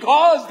pursued him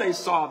because they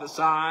saw the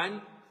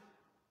sign.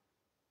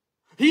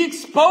 He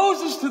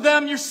exposes to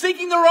them, you're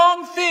seeking the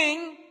wrong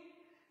thing.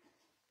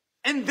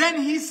 And then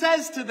he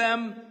says to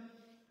them,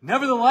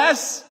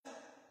 nevertheless,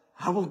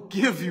 I will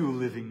give you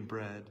living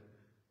bread.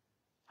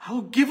 I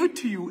will give it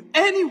to you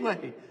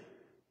anyway.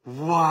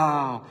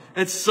 Wow.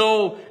 It's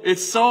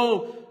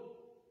so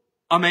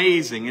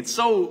amazing. It's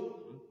so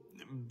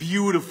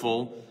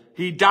beautiful.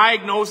 He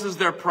diagnoses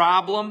their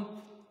problem,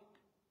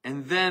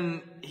 and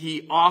then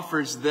he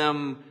offers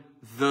them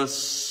the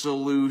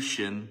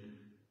solution.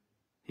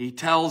 He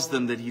tells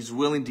them that he's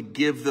willing to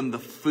give them the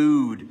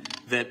food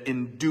that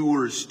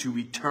endures to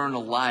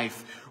eternal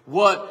life.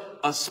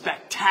 What a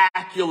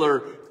spectacular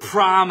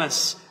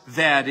promise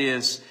that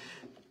is.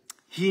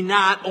 He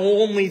not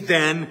only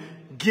then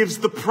gives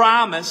the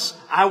promise,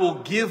 I will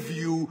give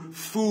you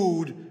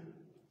food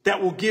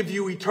that will give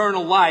you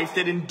eternal life,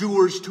 that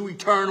endures to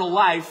eternal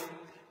life.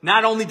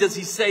 Not only does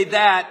he say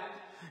that,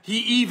 he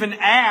even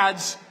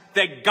adds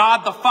that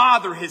God the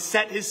Father has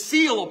set his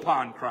seal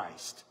upon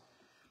Christ,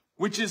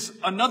 which is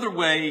another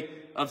way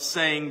of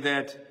saying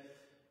that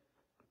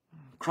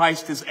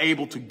Christ is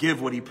able to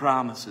give what he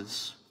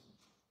promises.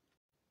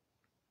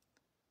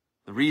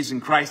 The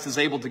reason Christ is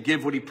able to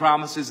give what he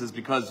promises is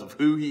because of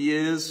who he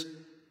is,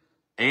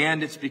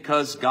 and it's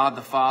because God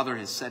the Father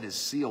has set his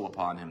seal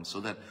upon him,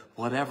 so that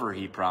whatever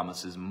he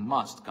promises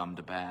must come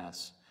to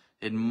pass.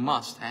 It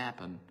must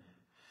happen.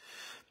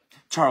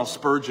 Charles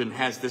Spurgeon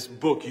has this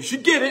book. You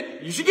should get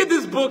it. You should get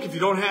this book. If you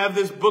don't have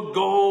this book,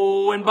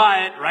 go and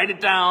buy it. Write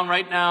it down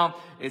right now.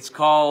 It's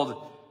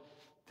called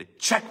The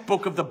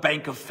Checkbook of the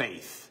Bank of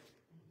Faith.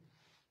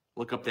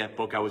 Look up that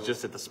book. I was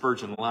just at the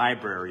Spurgeon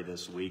Library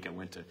this week. I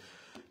went to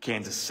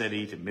Kansas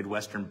City to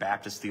Midwestern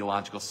Baptist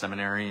Theological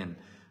Seminary, and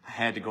I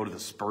had to go to the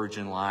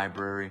Spurgeon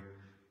Library.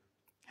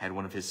 I had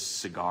one of his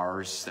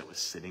cigars that was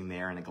sitting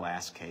there in a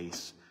glass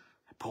case.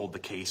 I pulled the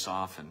case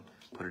off and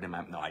put it in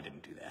my... No, I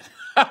didn't do that.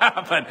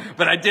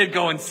 but I did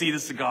go and see the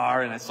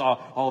cigar, and I saw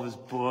all of his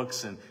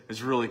books, and it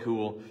was really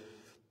cool.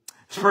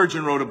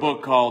 Spurgeon wrote a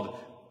book called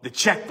The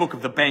Checkbook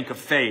of the Bank of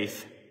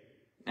Faith,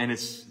 and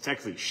it's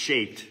actually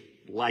shaped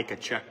like a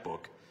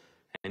checkbook.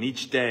 And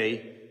each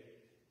day,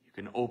 you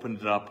can open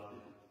it up.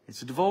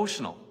 It's a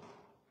devotional.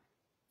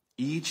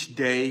 Each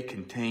day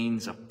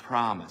contains a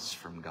promise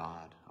from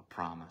God, a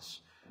promise.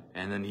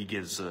 And then he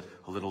gives a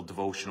little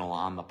devotional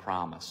on the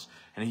promise.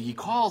 And he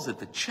calls it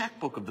the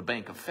checkbook of the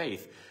bank of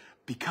faith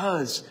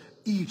because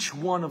each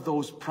one of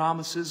those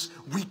promises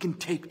we can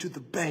take to the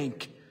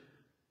bank.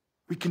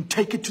 We can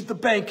take it to the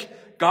bank.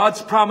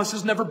 God's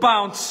promises never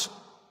bounce.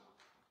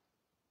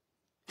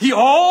 He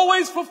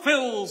always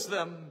fulfills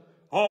them.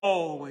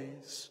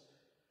 Always.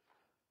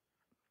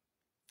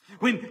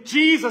 When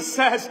Jesus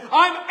says,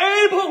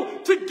 I'm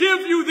able to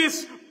give you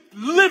this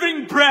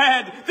living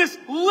bread, this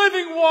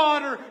living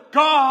water,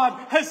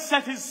 God has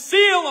set his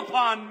seal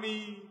upon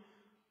me.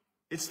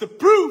 It's the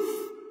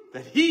proof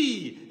that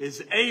he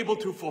is able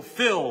to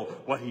fulfill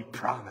what he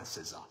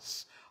promises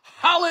us.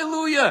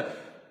 Hallelujah!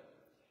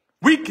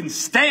 We can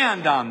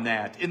stand on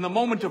that. In the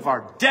moment of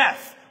our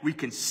death, we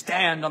can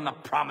stand on the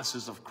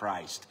promises of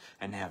Christ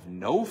and have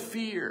no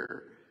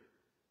fear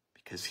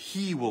because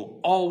he will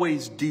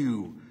always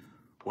do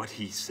what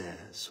he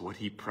says, what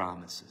he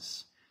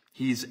promises.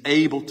 He is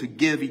able to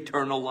give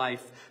eternal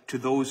life to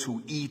those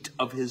who eat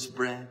of his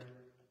bread.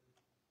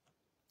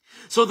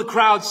 So the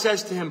crowd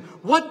says to him,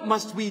 what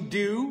must we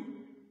do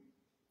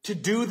to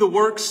do the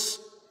works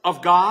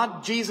of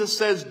God? Jesus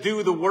says,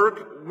 do the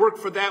work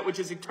for that which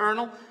is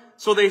eternal.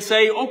 So they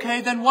say,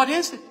 okay, then what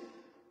is it?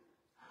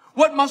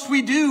 What must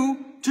we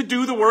do to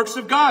do the works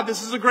of God?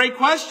 This is a great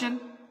question.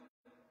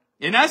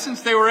 In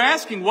essence, they were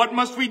asking, what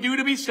must we do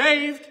to be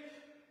saved?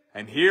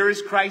 And here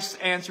is Christ's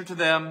answer to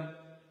them.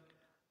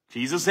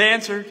 Jesus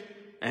answered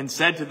and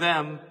said to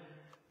them,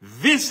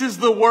 this is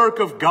the work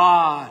of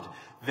God,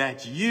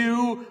 that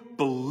you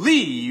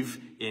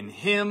believe in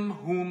him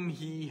whom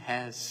he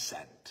has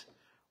sent.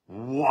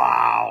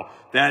 Wow,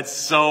 that's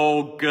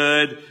so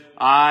good.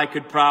 I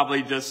could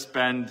probably just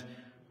spend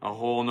a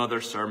whole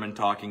nother sermon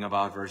talking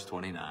about verse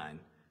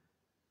 29.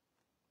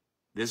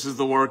 This is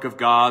the work of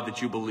God,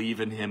 that you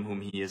believe in him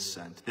whom he has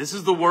sent. This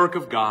is the work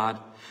of God.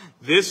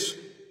 This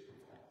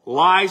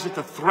lies at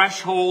the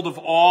threshold of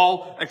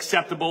all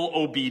acceptable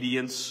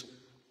obedience.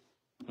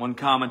 One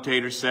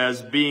commentator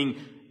says, being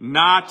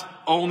not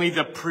only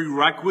the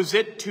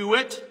prerequisite to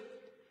it,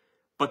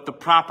 but the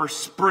proper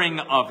spring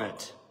of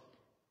it.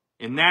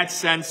 In that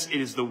sense, it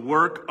is the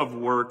work of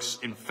works,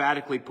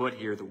 emphatically put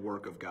here, the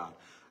work of God.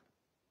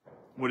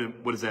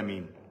 What does that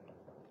mean?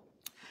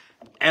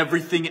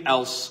 Everything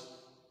else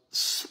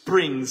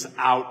springs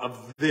out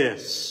of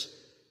this,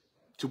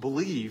 to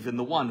believe in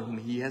the one whom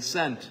he has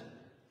sent.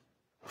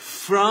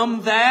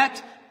 From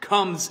that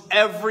comes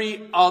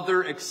every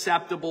other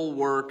acceptable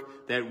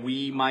work that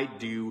we might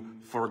do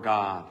for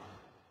God.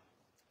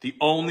 The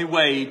only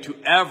way to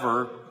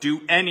ever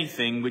do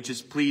anything which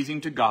is pleasing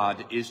to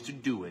God is to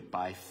do it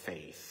by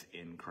faith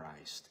in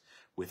Christ.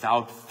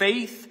 Without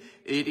faith,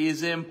 it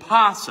is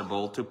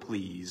impossible to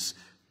please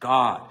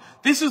God.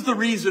 This is the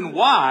reason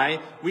why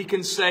we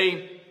can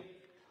say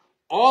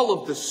all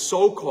of the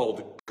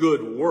so-called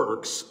good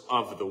works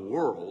of the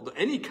world,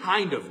 any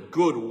kind of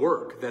good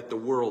work that the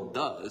world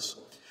does,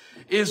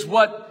 is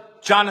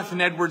what Jonathan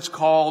Edwards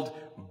called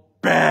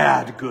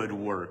bad good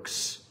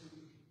works.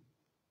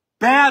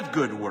 Bad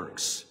good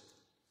works.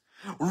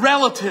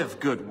 Relative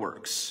good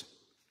works.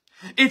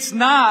 It's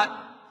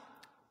not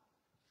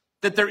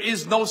that there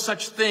is no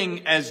such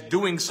thing as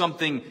doing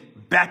something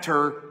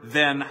better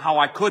than how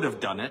I could have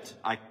done it.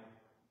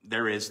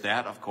 There is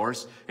that, of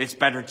course. It's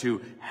better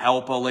to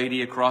help a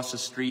lady across the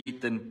street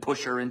than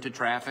push her into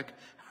traffic.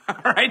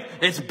 All right?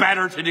 It's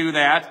better to do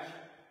that.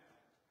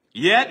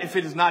 Yet, if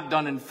it is not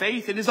done in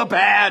faith, it is a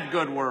bad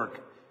good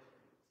work.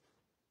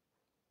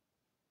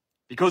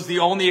 Because the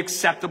only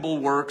acceptable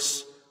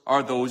works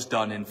are those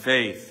done in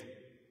faith.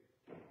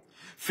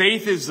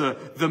 Faith is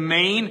the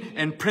main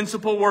and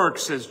principal work,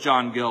 says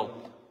John Gill,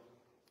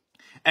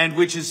 and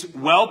which is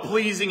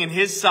well-pleasing in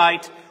his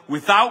sight,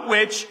 without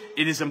which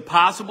it is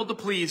impossible to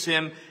please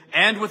him,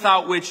 and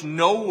without which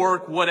no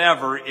work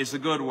whatever is a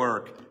good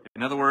work.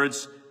 In other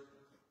words,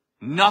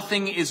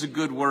 nothing is a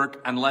good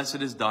work unless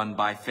it is done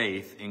by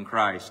faith in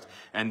Christ.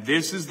 And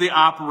this is the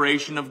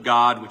operation of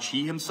God, which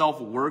he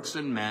himself works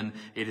in men.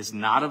 It is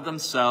not of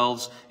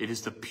themselves. It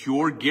is the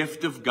pure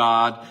gift of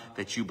God,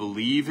 that you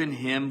believe in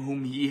him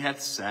whom he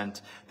hath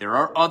sent. There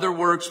are other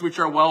works which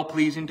are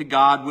well-pleasing to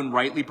God when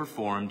rightly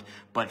performed,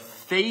 but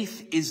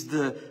faith is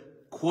the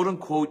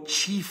quote-unquote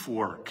chief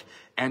work,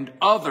 and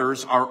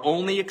others are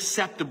only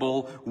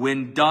acceptable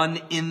when done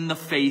in the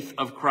faith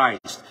of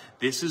Christ.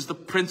 This is the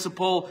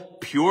principle,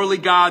 purely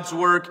God's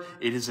work.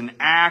 It is an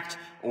act,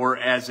 or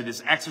as it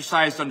is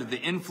exercised under the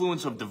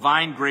influence of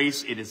divine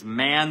grace, it is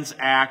man's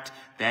act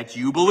that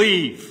you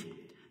believe.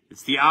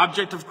 It's the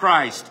object of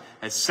Christ,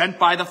 as sent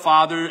by the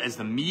Father, as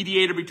the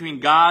mediator between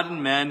God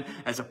and men,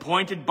 as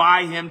appointed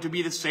by him to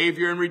be the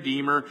Savior and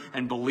Redeemer,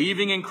 and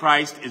believing in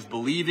Christ is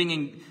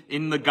believing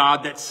in the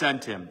God that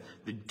sent him.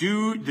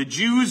 The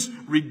Jews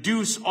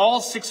reduce all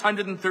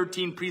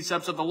 613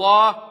 precepts of the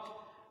law,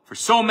 for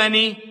so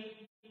many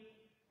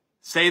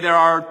say there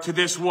are to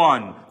this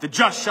one, the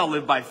just shall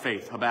live by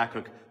faith,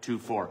 Habakkuk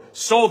 2:4.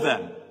 So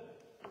then,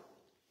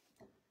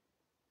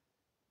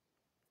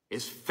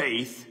 is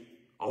faith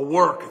a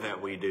work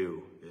that we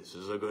do? This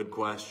is a good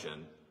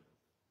question.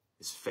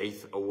 Is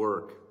faith a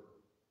work?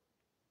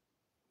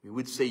 We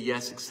would say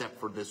yes, except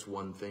for this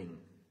one thing.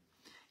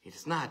 It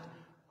is not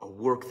a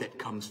work that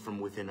comes from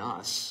within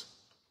us.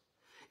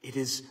 It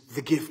is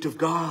the gift of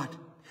God.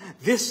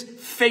 This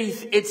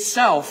faith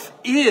itself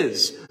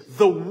is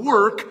the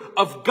work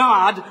of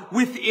God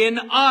within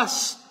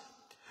us.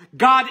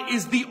 God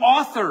is the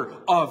author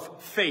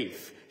of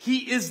faith.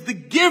 He is the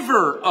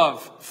giver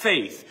of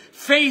faith.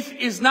 Faith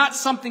is not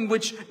something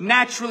which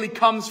naturally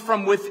comes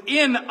from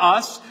within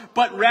us,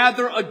 but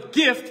rather a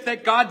gift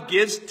that God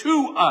gives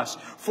to us.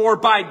 For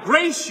by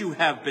grace you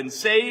have been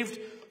saved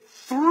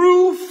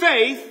through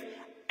faith,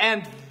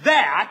 and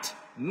that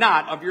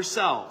not of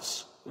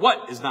yourselves.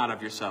 What is not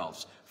of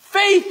yourselves?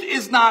 Faith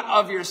is not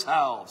of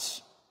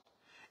yourselves.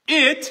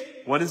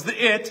 What is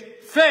the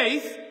it?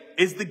 Faith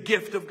is the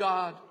gift of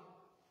God.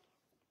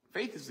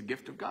 Faith is the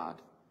gift of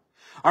God.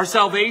 Our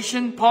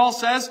salvation, Paul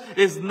says,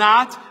 is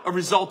not a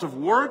result of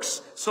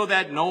works, so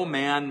that no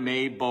man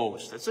may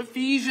boast. That's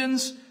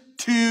Ephesians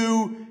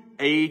 2,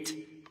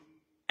 8,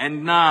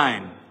 and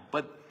 9.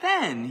 But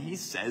then he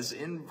says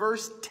in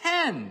verse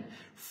 10,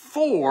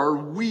 for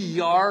we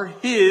are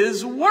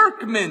his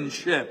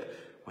workmanship.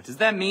 What does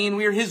that mean?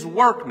 We are his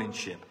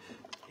workmanship.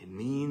 It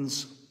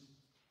means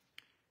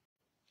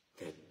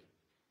that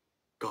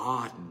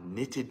God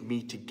knitted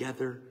me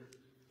together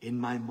in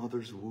my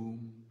mother's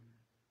womb.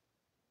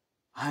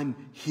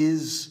 I'm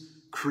his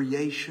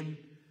creation.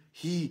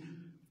 He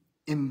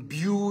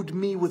imbued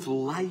me with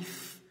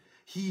life.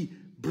 He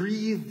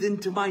breathed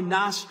into my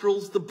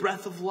nostrils the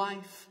breath of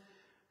life.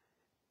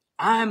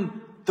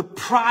 I'm the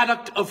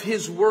product of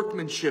his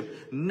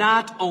workmanship,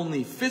 not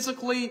only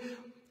physically,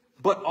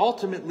 but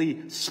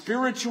ultimately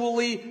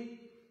spiritually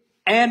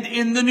and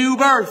in the new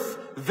birth.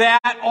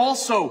 That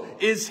also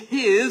is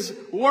his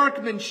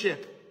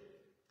workmanship.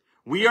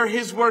 We are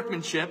his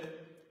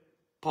workmanship,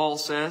 Paul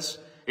says.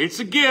 It's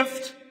a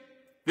gift.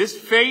 This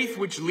faith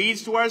which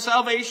leads to our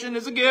salvation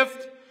is a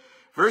gift.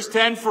 Verse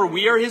 10, for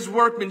we are his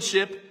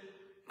workmanship,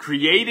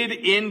 created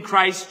in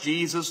Christ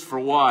Jesus for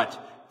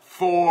what?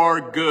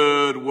 For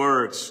good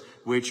works,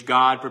 which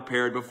God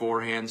prepared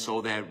beforehand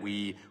so that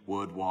we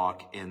would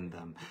walk in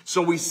them.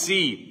 So we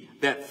see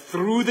that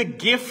through the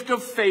gift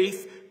of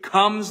faith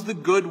comes the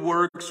good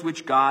works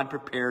which God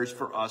prepares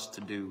for us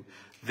to do.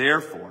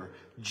 Therefore,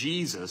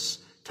 Jesus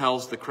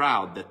tells the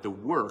crowd that the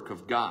work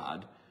of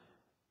God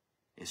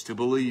is to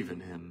believe in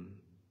him.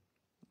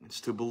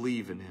 It's to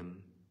believe in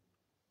him.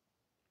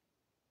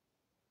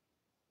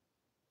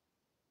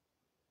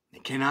 They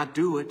cannot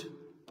do it.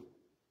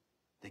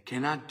 They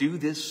cannot do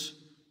this,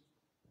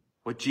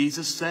 what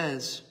Jesus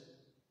says.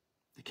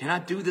 They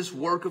cannot do this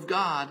work of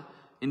God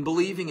in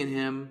believing in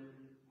him.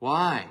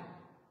 Why?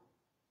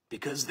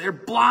 Because they're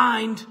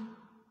blind.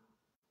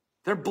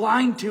 They're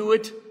blind to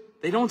it.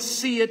 They don't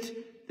see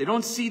it. They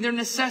don't see their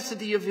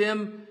necessity of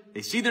him.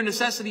 They see their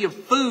necessity of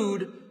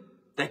food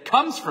that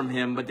comes from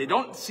him, but they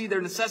don't see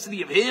their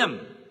necessity of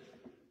him.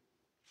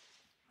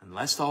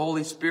 Unless the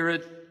Holy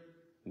Spirit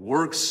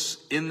works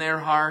in their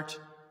heart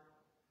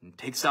and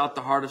takes out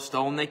the heart of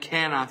stone, they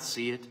cannot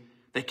see it.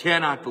 They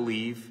cannot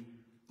believe.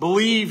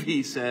 Believe,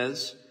 he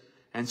says.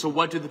 And so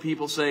what do the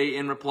people say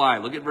in reply?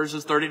 Look at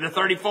verses 30 to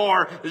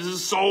 34. This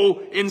is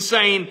so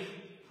insane.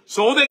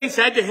 So they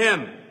said to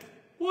him,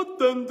 what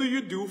then do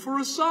you do for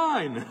a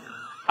sign?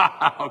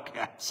 Okay,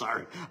 I'm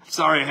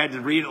sorry I had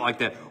to read it like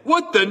that.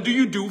 What then do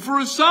you do for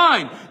a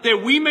sign,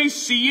 that we may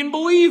see and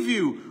believe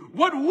you?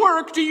 What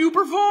work do you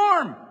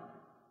perform?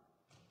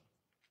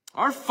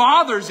 Our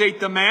fathers ate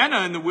the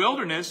manna in the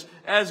wilderness,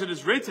 as it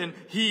is written,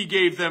 he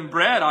gave them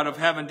bread out of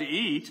heaven to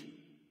eat.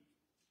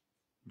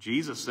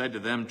 Jesus said to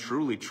them,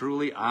 truly,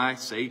 truly, I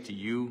say to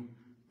you,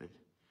 that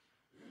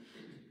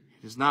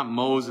it is not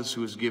Moses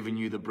who has given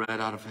you the bread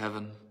out of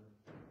heaven,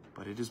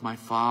 but it is my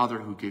Father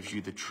who gives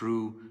you the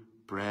true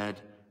bread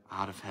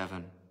out of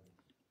heaven.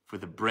 For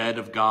the bread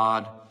of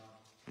God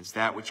is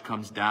that which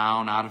comes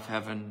down out of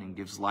heaven and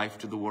gives life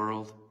to the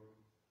world.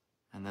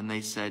 And then they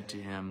said to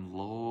him,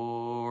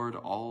 Lord,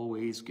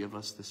 always give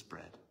us this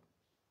bread.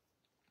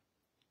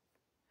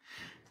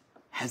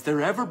 Has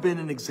there ever been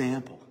an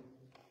example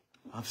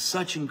of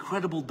such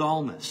incredible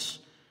dullness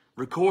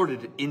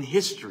recorded in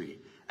history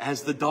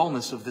as the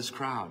dullness of this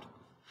crowd?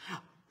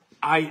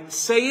 I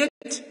say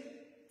it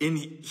in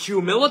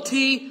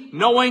humility,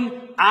 knowing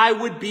I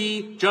would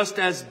be just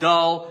as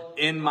dull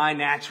in my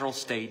natural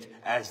state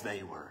as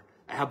they were.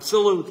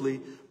 Absolutely.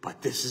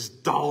 But this is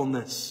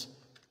dullness.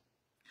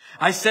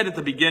 I said at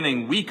the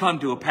beginning, we come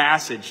to a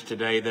passage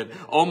today that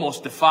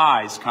almost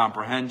defies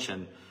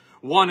comprehension.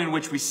 One in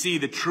which we see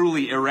the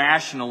truly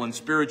irrational and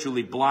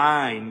spiritually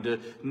blind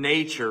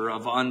nature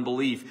of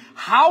unbelief.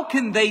 How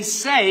can they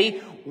say,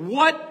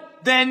 what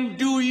then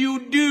do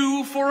you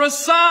do for a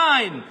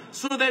sign,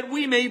 so that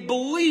we may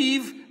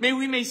believe,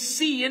 we may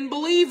see and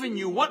believe in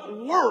you?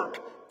 What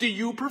work do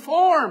you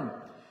perform?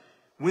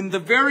 When the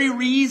very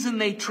reason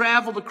they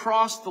traveled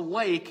across the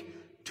lake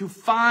to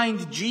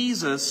find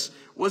Jesus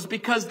was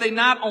because they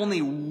not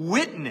only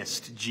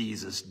witnessed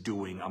Jesus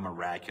doing a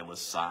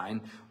miraculous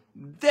sign,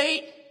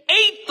 they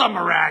ate the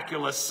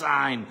miraculous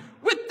sign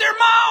with their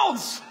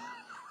mouths.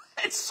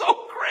 It's so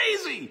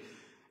crazy.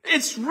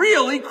 It's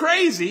really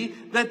crazy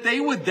that they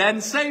would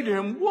then say to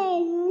him,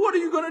 well, what are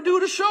you going to do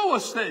to show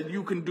us that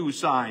you can do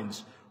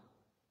signs?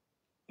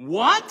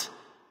 What?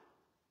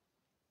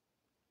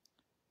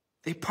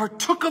 They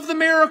partook of the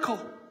miracle.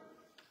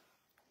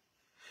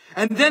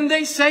 And then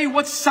they say,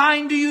 what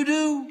sign do you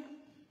do?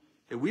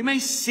 That we may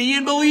see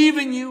and believe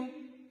in you.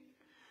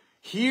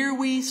 Here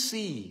we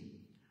see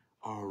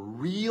a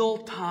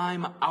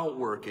real-time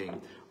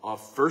outworking of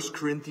 1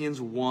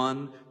 Corinthians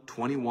 1,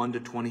 21 to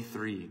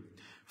 23.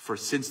 For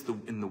since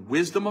in the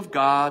wisdom of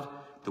God,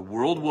 the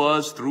world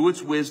through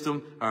its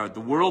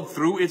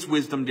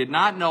wisdom did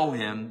not know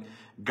him,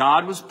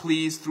 God was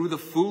pleased through the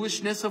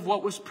foolishness of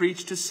what was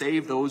preached to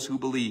save those who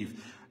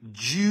believe.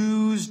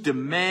 Jews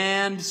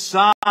demand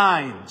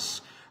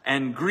signs,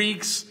 and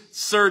Greeks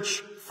search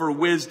for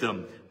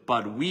wisdom.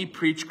 But we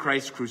preach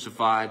Christ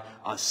crucified,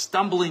 a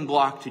stumbling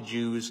block to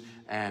Jews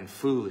and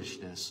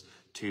foolishness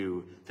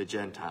to the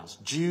Gentiles.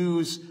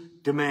 Jews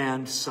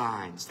demand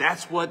signs.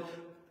 That's what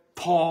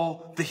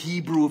Paul, the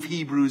Hebrew of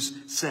Hebrews,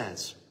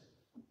 says.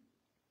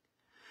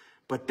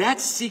 But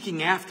that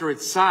seeking after a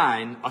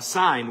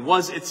sign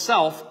was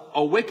itself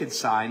a wicked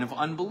sign of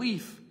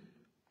unbelief.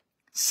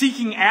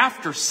 Seeking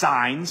after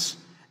signs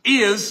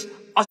is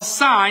a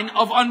sign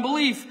of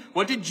unbelief.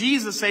 What did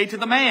Jesus say to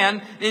the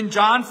man in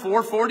John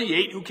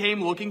 4:48 who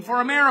came looking for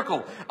a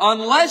miracle?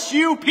 Unless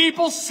you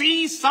people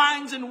see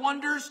signs and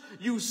wonders,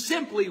 you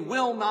simply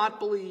will not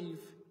believe.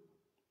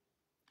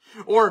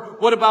 Or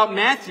what about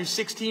Matthew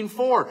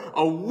 16:4?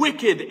 A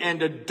wicked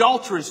and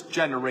adulterous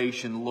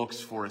generation looks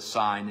for a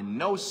sign, and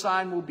no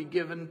sign will be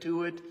given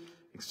to it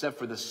except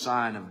for the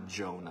sign of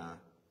Jonah.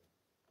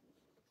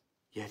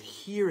 Yet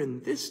here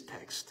in this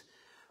text,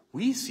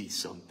 we see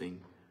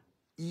something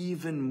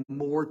even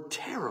more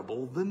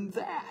terrible than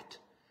that.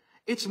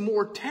 It's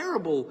more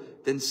terrible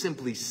than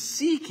simply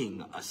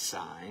seeking a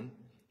sign.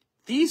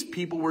 These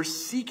people were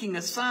seeking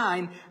a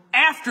sign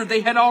after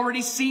they had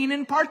already seen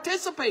and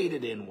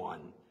participated in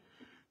one.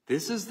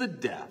 This is the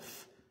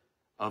depth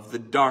of the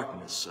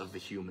darkness of the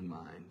human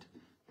mind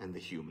and the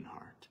human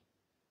heart.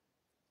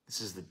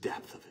 This is the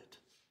depth of it.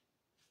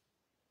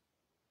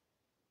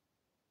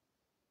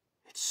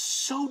 It's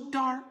so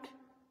dark.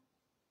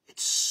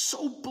 It's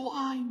so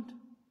blind.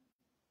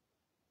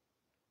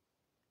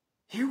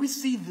 Here we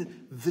see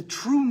the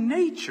true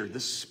nature, the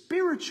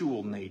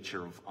spiritual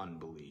nature of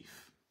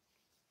unbelief.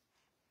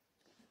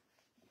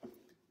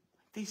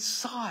 They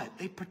saw it,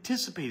 they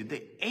participated,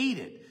 they ate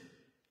it.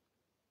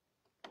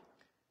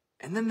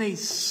 And then they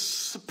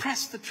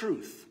suppressed the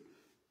truth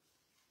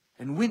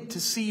and went to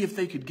see if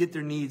they could get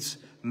their needs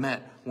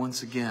met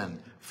once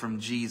again from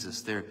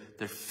Jesus, their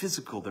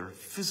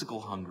physical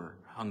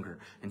hunger.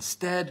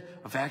 Instead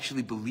of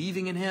actually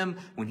believing in him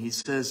when he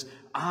says,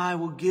 I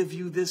will give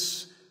you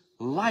this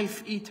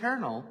life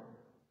eternal,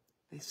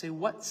 they say,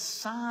 what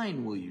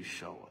sign will you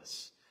show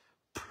us?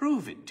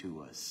 Prove it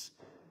to us.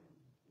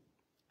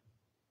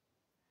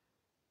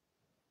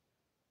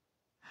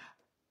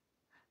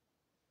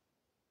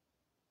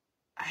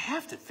 I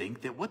have to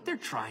think that what they're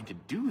trying to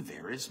do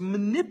there is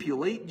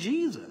manipulate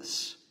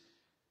Jesus.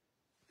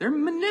 They're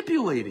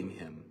manipulating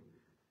him.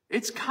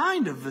 It's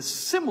kind of a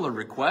similar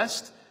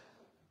request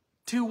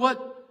to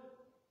what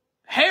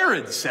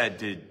Herod said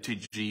to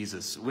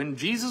Jesus when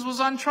Jesus was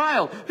on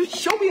trial.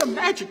 Show me a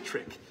magic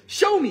trick.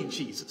 Show me,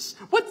 Jesus.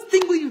 What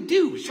thing will you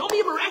do? Show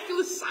me a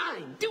miraculous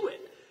sign. Do it.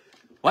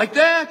 Like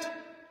that.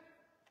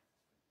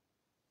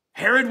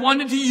 Herod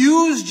wanted to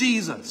use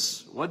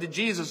Jesus. What did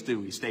Jesus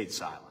do? He stayed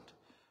silent.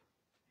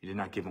 He did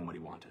not give him what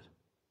he wanted.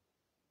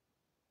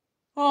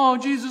 Oh,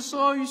 Jesus,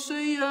 you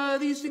say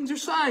these things are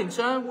signs,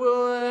 huh?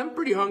 Well, I'm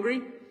pretty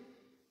hungry.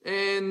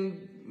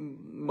 And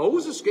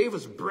Moses gave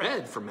us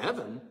bread from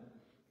heaven.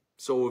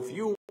 So if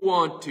you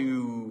want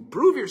to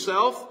prove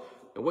yourself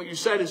and what you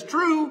said is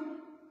true,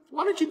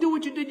 why don't you do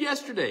what you did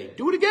yesterday?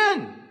 Do it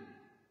again.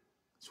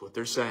 That's what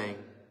they're saying.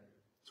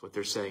 That's what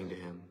they're saying to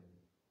him.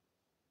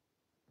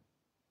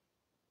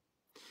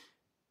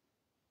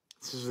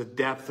 This is the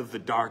depth of the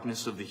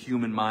darkness of the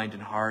human mind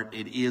and heart.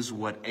 It is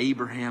what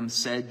Abraham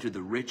said to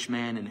the rich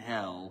man in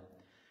hell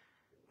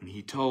when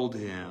he told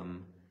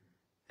him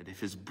that if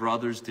his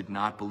brothers did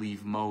not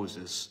believe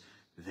Moses,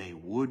 they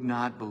would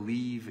not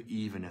believe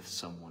even if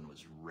someone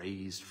was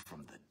raised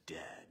from the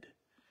dead.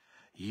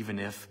 Even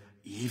if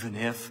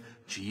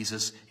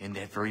Jesus in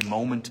that very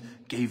moment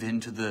gave in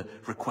to the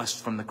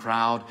request from the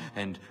crowd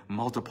and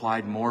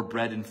multiplied more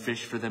bread and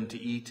fish for them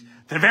to eat,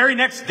 the very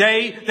next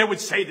day they would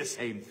say the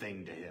same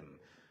thing to him.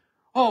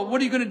 Oh,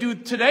 what are you going to do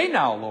today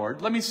now,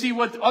 Lord? Let me see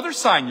what other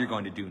sign you're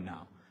going to do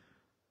now.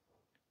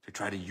 They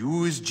try to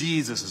use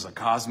Jesus as a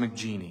cosmic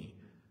genie,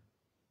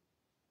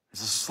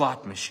 as a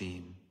slot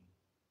machine.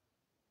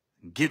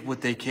 Get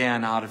what they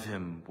can out of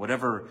him,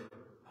 whatever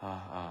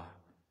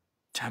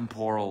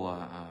temporal,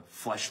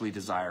 fleshly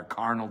desire,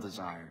 carnal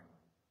desire.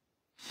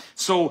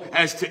 So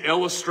as to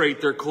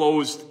illustrate their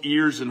closed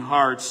ears and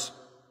hearts,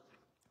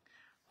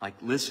 like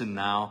listen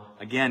now,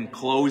 again,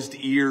 closed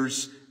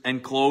ears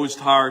and closed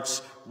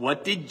hearts.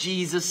 What did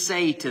Jesus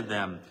say to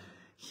them?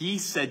 He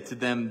said to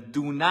them,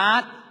 do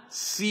not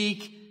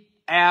seek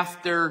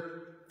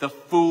after the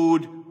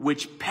food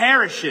which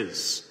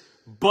perishes,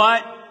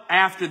 but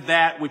after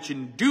that which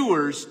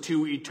endures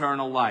to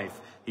eternal life.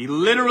 He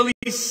literally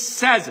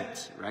says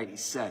it, right? He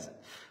says it.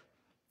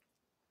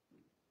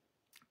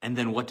 And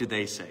then what do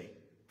they say?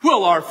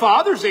 Well, our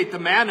fathers ate the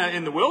manna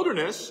in the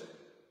wilderness.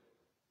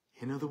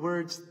 In other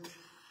words,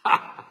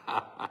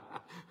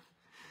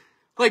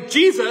 like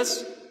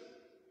Jesus,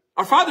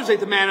 our fathers ate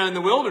the manna in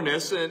the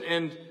wilderness,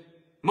 and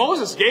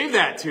Moses gave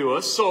that to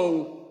us.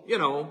 So,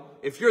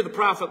 if you're the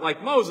prophet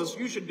like Moses,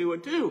 you should do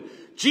it too.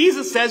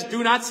 Jesus says,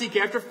 do not seek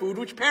after food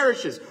which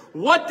perishes.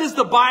 What does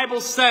the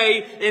Bible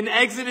say in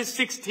Exodus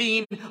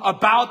 16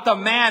 about the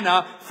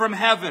manna from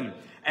heaven?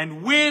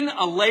 And when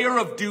a layer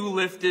of dew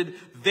lifted,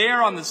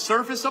 there on the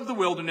surface of the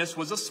wilderness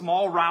was a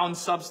small round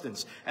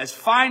substance, as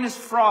fine as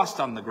frost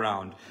on the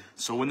ground.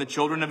 So when the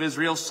children of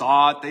Israel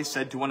saw it, they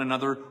said to one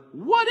another,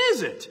 "What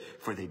is it?"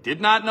 For they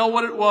did not know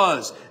what it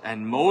was.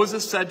 And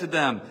Moses said to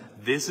them,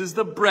 "This is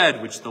the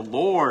bread which the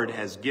Lord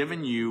has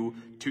given you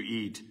to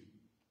eat.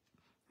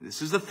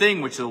 This is the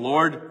thing which the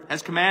Lord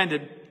has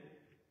commanded.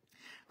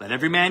 Let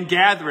every man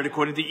gather it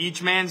according to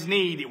each man's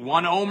need,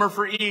 1 omer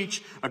for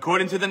each,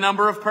 according to the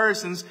number of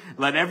persons.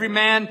 Let every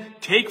man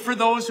take for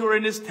those who are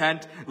in his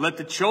tent. Let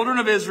the children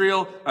of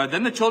Israel,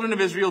 then the children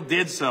of Israel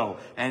did so,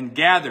 and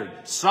gathered,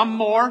 some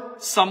more,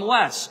 some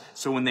less.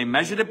 So when they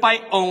measured it by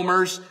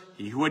omers,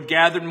 he who had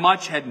gathered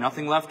much had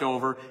nothing left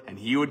over, and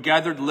he who had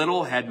gathered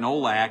little had no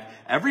lack.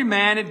 Every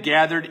man had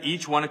gathered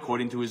each one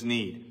according to his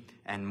need.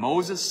 And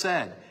Moses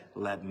said,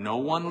 let no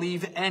one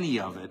leave any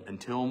of it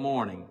until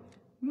morning.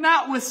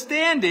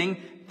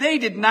 Notwithstanding, they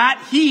did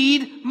not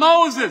heed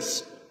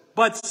Moses,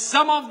 but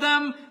some of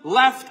them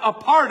left a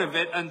part of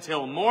it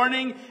until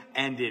morning,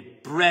 and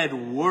it bred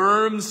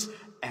worms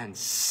and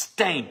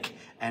stank,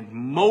 and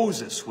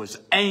Moses was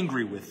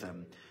angry with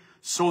them.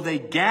 So they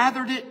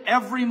gathered it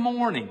every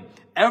morning,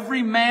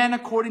 every man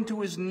according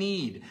to his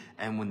need,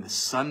 and when the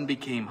sun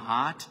became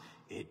hot,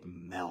 it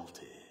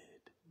melted.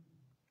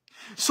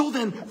 So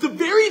then, the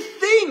very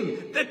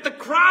thing that the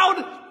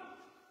crowd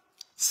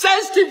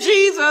says to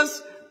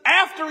Jesus,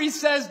 after he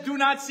says, do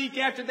not seek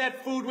after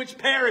that food which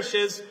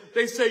perishes,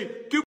 they say,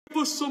 give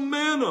us some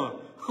manna.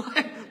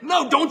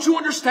 No, don't you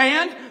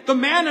understand? The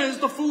manna is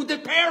the food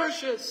that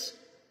perishes.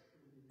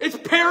 It's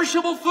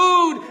perishable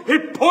food.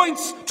 It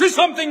points to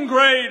something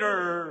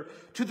greater,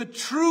 to the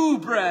true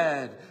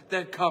bread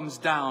that comes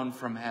down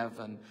from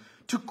heaven,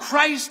 to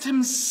Christ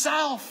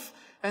himself.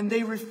 And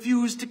they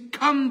refused to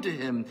come to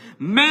him.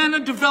 Manna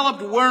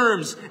developed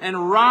worms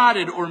and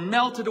rotted or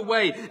melted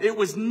away. It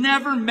was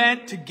never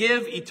meant to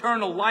give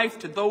eternal life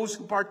to those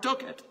who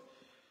partook it.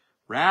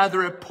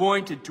 Rather, it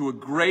pointed to a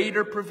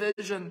greater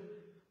provision.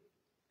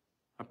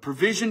 A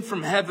provision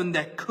from heaven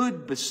that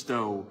could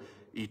bestow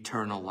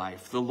eternal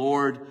life. The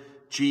Lord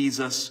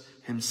Jesus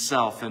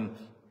himself. And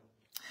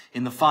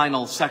in the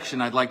final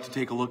section I'd like to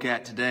take a look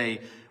at today,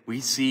 we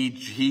see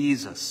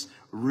Jesus'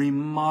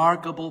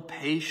 remarkable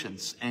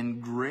patience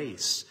and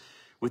grace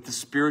with the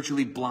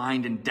spiritually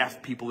blind and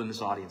deaf people in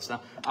his audience.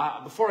 Now,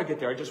 before I get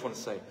there, I just want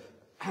to say,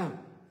 I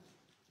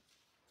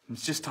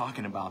was just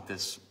talking about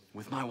this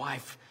with my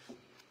wife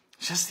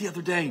just the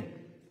other day.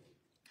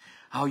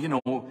 How,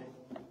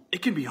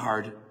 it can be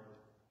hard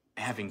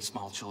having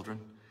small children.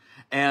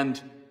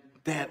 And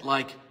that,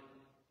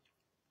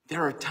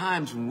 there are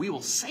times when we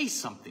will say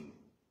something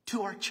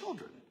to our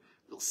children.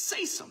 We'll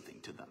say something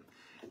to them.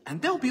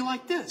 And they'll be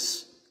like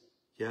this.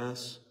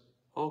 Yes,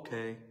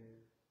 okay.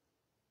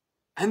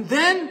 And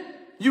then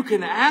you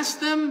can ask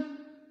them,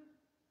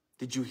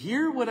 did you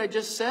hear what I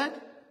just said?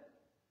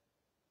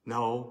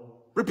 No.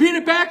 Repeat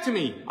it back to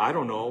me. I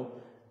don't know.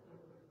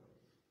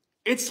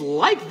 It's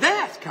like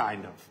that,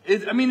 kind of.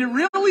 It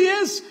really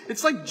is.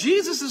 It's like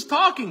Jesus is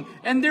talking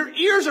and their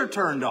ears are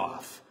turned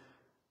off.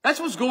 That's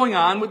what's going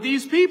on with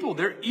these people.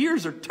 Their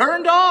ears are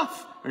turned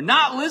off. They're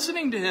not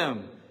listening to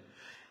him.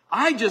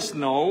 I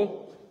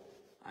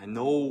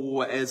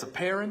know as a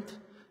parent,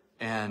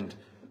 and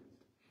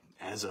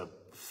as a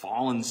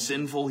fallen,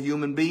 sinful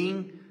human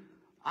being,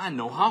 I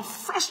know how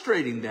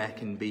frustrating that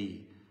can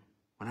be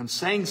when I'm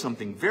saying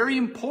something very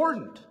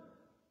important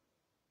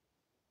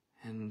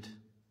and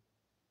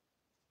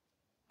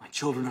my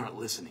children aren't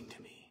listening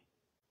to me.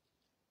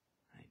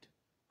 Right?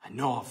 I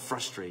know how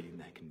frustrating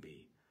that can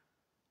be.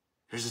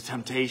 There's a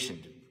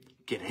temptation to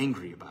get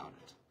angry about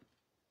it.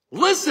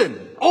 Listen!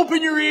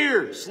 Open your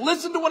ears!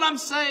 Listen to what I'm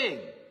saying!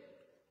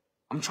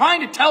 I'm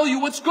trying to tell you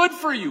what's good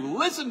for you.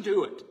 Listen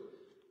to it.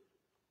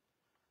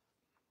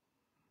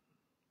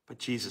 But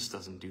Jesus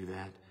doesn't do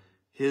that.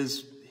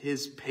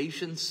 His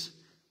patience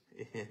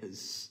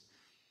is...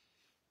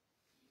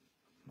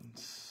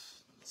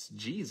 It's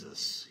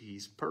Jesus.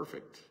 He's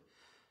perfect.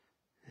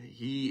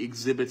 He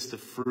exhibits the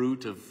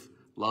fruit of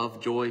love,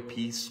 joy,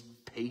 peace,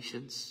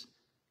 patience,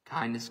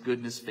 kindness,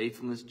 goodness,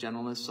 faithfulness,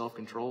 gentleness,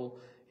 self-control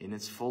in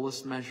its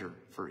fullest measure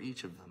for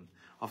each of them.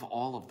 Of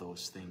all of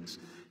those things,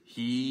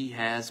 he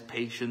has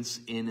patience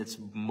in its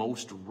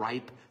most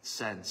ripe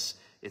sense,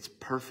 its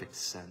perfect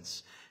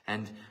sense.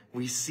 And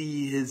we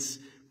see his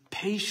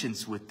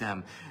patience with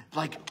them.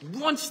 Like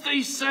once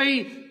they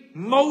say,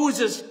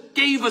 Moses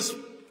gave us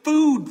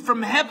food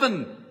from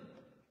heaven,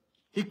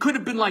 he could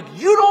have been like,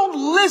 you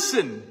don't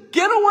listen,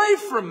 get away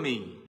from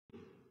me.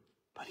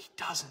 But he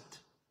doesn't.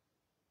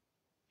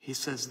 He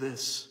says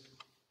this,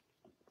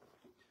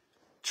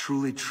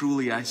 truly,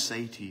 truly, I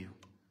say to you,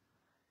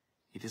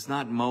 it is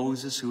not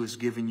Moses who has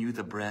given you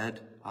the bread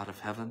out of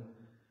heaven,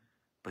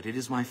 but it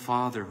is my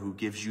Father who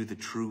gives you the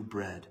true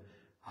bread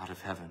out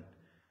of heaven.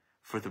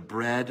 For the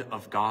bread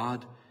of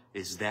God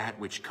is that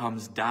which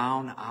comes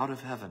down out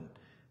of heaven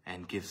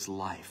and gives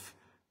life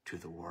to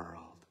the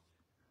world.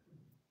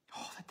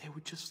 Oh, that they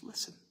would just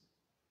listen.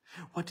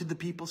 What did the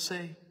people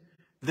say?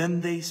 Then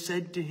they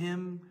said to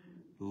him,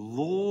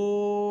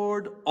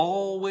 Lord,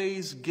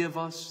 always give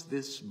us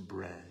this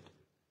bread.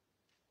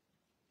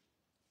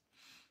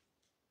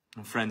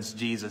 And friends,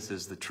 Jesus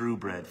is the true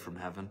bread from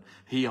heaven.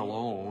 He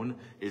alone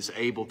is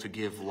able to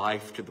give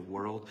life to the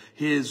world.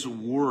 His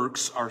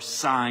works are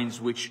signs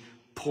which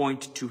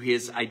point to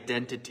his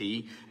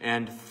identity,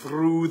 and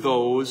through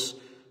those,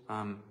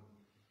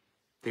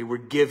 they were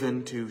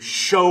given to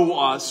show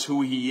us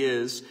who he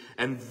is.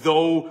 And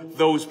though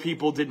those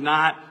people did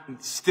not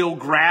still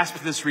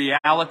grasp this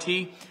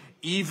reality,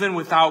 even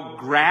without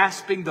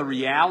grasping the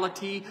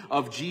reality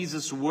of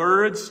Jesus'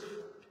 words,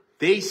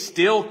 they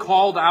still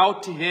called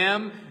out to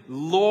him,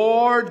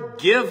 Lord,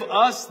 give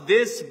us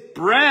this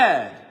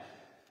bread.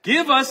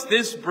 Give us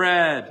this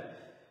bread.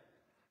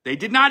 They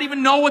did not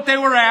even know what they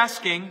were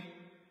asking.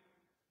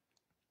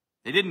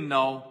 They didn't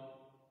know.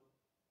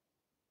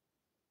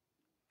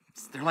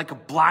 They're like a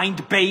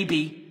blind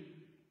baby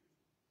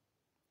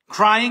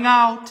crying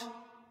out,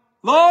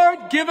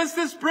 Lord, give us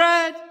this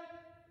bread.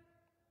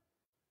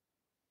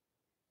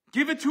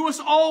 Give it to us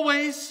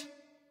always.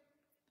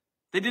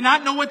 They did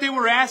not know what they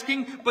were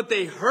asking, but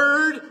they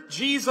heard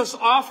Jesus'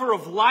 offer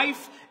of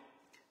life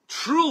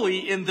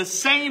truly in the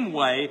same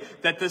way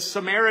that the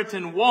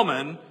Samaritan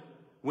woman,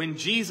 when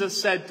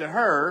Jesus said to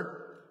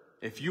her,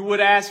 if you would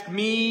ask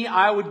me,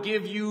 I would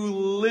give you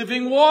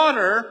living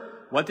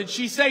water. What did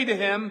she say to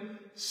him?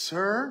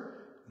 Sir,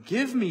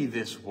 give me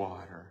this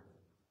water.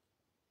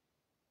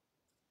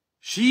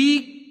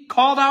 She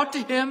called out to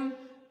him,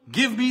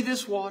 give me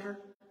this water.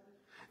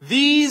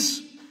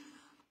 These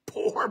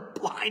poor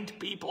blind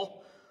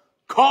people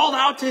called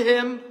out to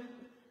him,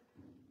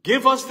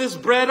 give us this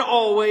bread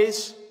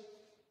always.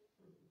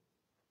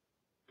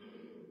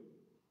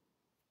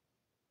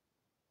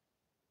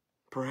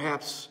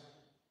 Perhaps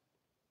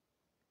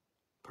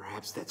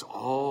that's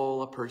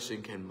all a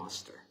person can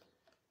muster,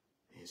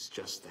 is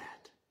just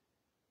that.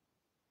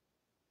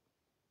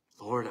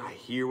 Lord, I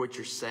hear what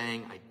you're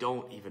saying. I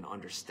don't even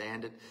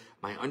understand it.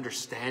 My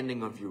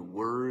understanding of your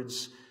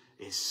words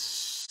is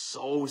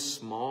so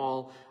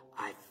small.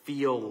 I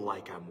feel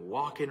like I'm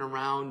walking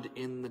around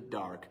in the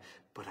dark.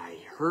 But I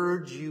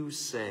heard you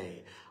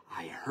say,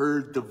 I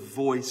heard the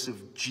voice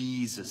of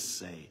Jesus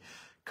say,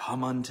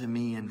 come unto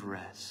me and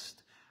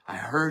rest. I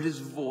heard his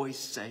voice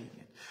saying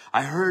it.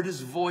 I heard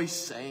his voice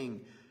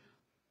saying,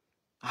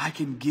 I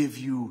can give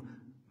you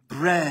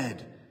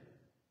bread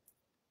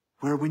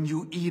where when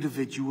you eat of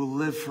it, you will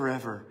live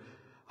forever.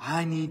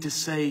 I need to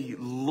say,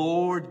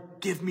 Lord,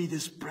 give me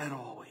this bread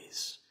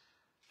always.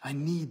 I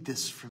need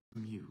this from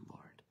you,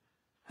 Lord.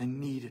 I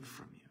need it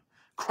from you.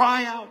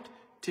 Cry out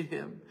to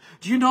him.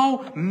 Do you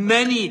know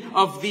many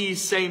of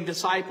these same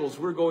disciples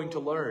we're going to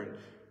learn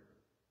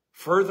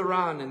further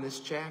on in this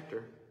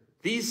chapter?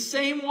 These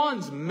same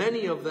ones,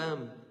 many of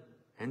them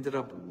ended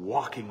up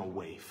walking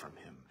away from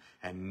him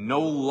and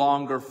no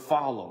longer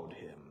followed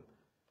him.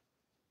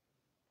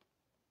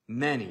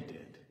 Many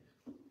did,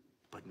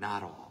 but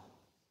not all.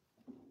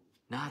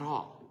 Not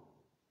all.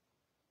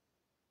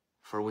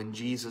 For when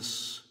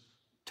Jesus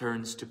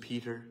turns to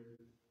Peter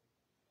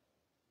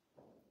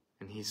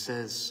and he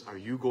says, are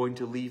you going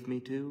to leave me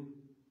too?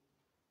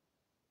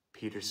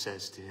 Peter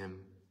says to him,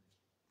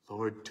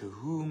 Lord, to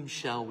whom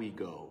shall we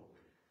go?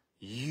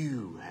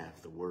 You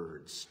have the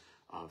words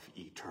of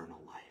eternal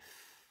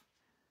life.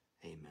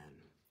 Amen.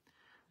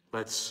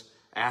 Let's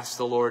ask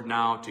the Lord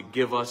now to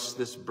give us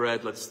this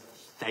bread. Let's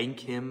thank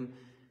him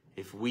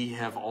if we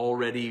have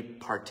already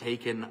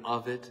partaken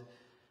of it.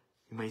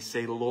 You may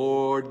say,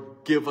 Lord,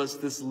 give us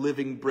this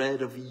living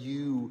bread of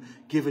you.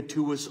 Give it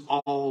to us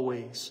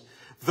always.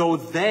 Though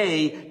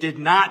they did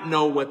not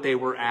know what they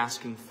were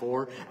asking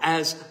for,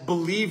 as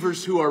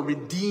believers who are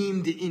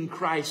redeemed in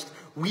Christ,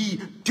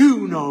 we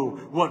do know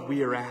what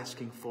we are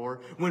asking for.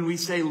 When we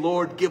say,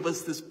 Lord, give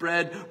us this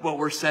bread, what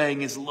we're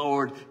saying is,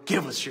 Lord,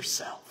 give us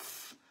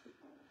yourself.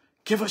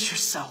 Give us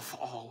yourself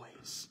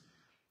always.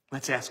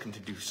 Let's ask him to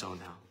do so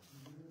now.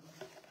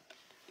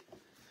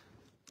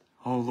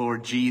 Oh,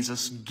 Lord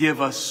Jesus,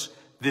 give us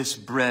this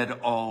bread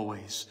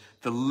always,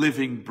 the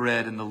living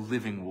bread and the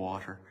living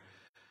water.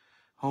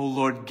 Oh,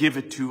 Lord, give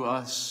it to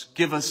us.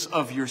 Give us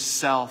of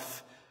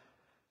yourself.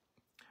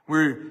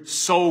 We're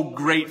so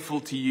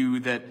grateful to you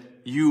that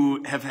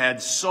you have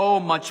had so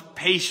much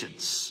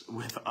patience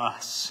with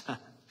us.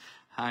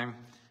 I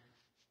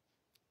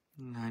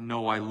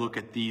know I look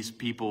at these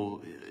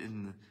people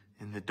in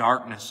the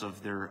darkness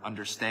of their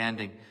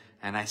understanding,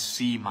 and I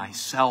see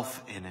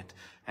myself in it,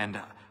 and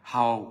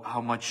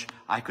how much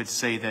I could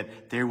say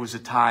that there was a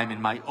time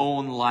in my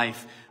own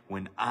life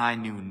when I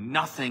knew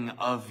nothing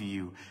of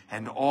you,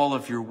 and all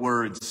of your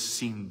words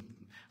seemed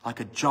like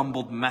a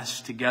jumbled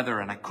mess together,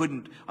 and I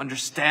couldn't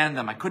understand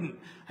them. I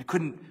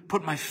couldn't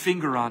put my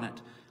finger on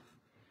it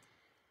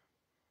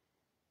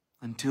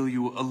until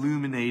you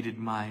illuminated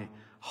my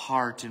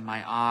heart and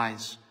my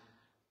eyes,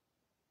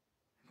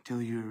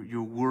 until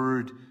your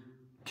word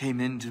came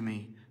into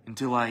me,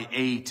 until I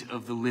ate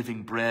of the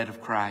living bread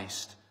of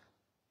Christ.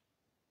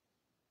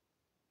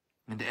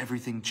 And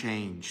everything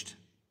changed,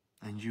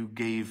 and you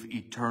gave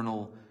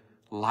eternal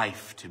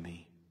life to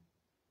me.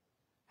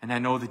 And I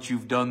know that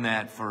you've done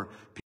that for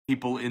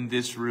people in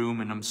this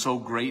room, and I'm so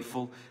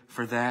grateful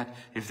for that.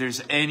 If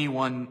there's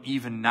anyone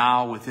even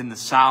now within the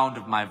sound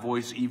of my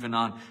voice, even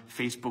on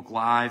Facebook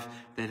Live,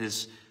 that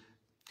is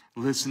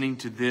listening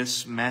to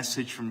this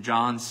message from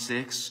John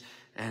 6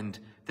 and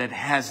that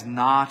has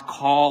not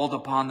called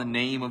upon the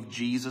name of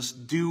Jesus,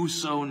 do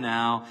so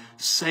now.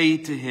 Say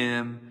to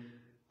him,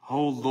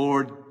 "Oh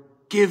Lord,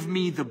 give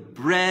me the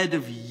bread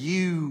of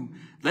you.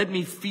 Let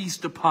me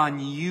feast upon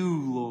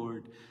you,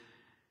 Lord.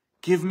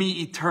 Give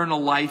me eternal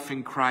life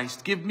in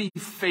Christ. Give me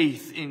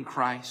faith in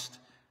Christ."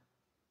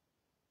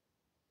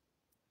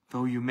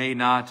 Though you may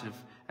not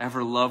have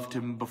ever loved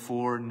him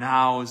before,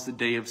 now is the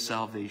day of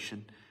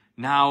salvation.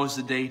 Now is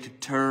the day to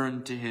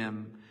turn to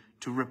him,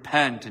 to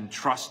repent and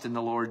trust in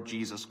the Lord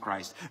Jesus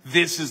Christ.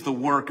 This is the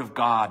work of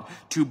God,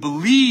 to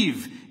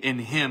believe in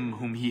him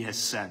whom he has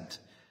sent.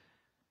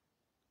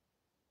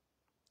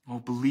 Oh,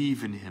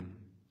 believe in him.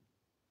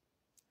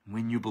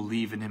 When you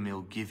believe in him,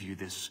 he'll give you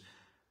this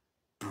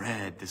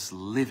bread, this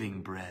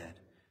living bread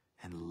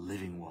and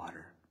living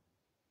water.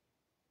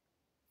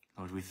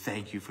 Lord, we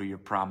thank you for your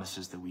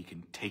promises that we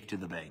can take to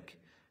the bank.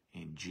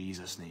 In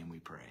Jesus' name we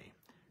pray.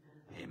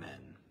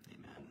 Amen.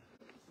 Amen.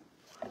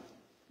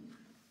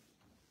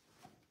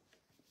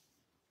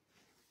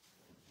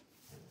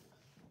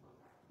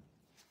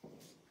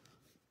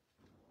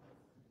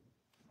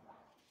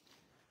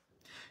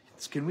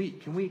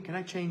 Can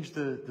I change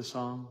the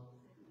song?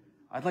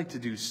 I'd like to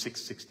do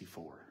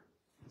 664.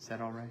 Is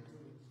that all right?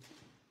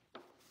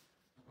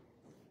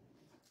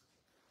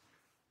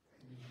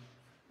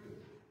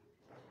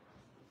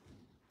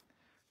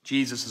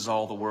 Jesus is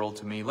all the world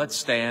to me. Let's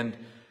stand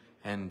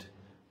and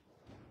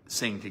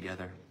sing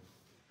together.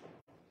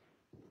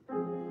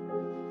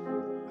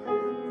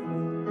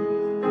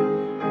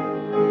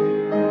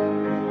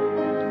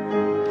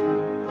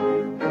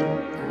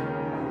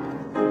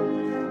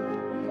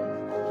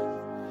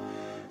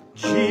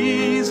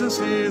 Jesus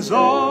is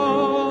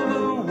all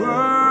the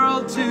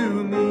world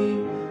to me,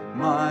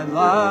 my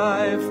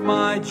life,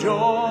 my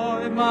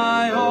joy,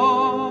 my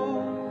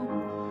all.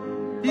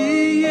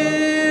 He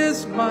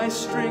is my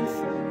strength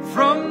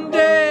from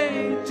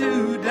day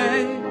to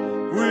day.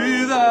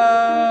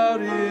 Without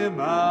him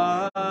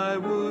I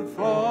would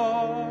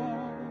fall.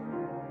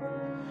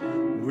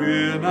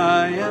 When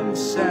I am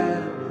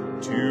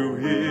sad, to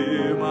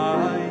him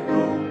I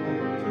go.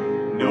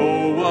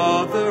 No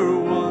other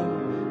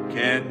one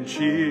can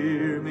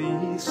cheer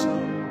me so.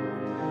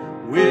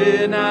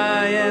 When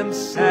I am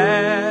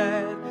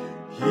sad,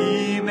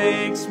 he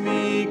makes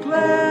me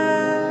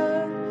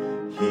glad.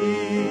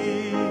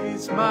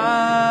 He's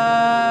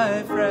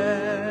my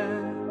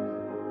friend.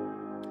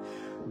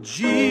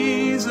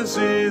 Jesus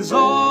is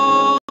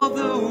all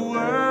the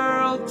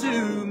world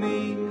to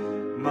me,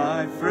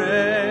 my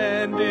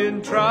friend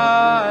in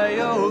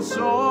trial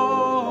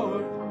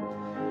sore.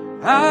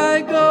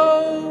 I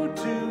go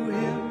to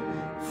him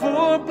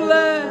for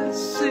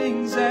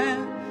blessings,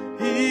 and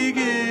he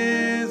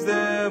gives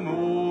them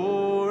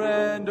more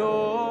and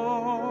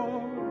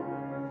more.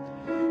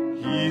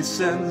 He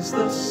sends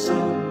the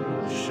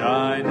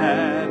sunshine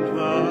and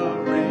the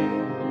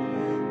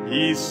rain.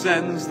 He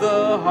sends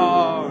the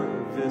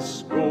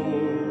harvest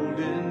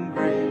golden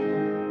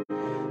grain.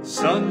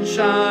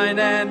 Sunshine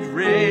and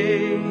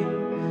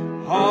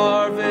rain,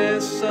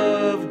 harvests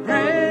of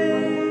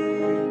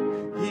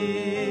grain.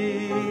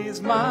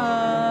 He's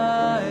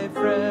my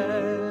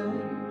friend.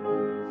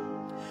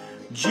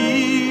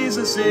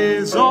 Jesus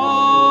is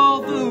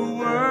all the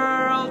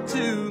world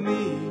to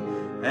me,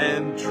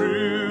 and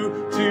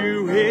true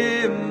to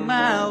him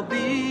I'll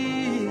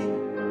be.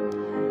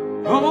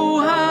 Oh,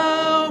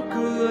 how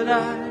could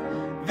I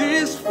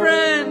this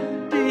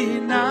friend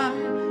deny,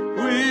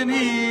 when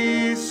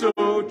he's so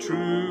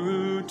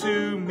true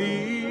to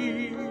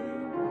me?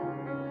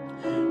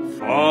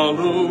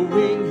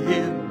 Following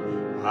him,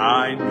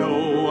 I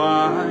know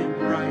I'm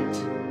right.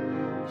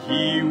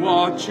 He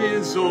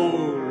watches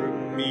over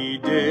me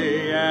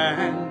day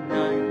and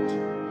night.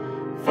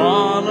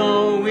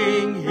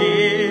 Following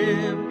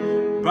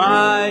him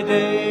by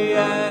day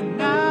and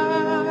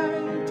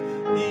night,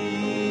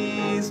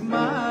 he's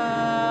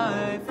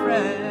my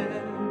friend.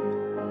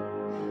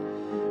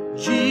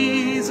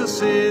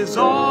 Jesus is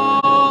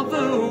all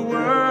the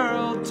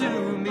world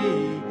to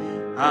me.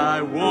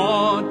 I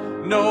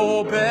want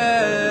no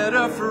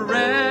better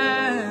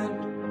friend.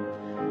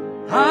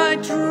 I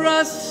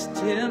trust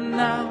him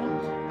now,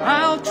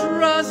 I'll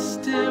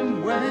trust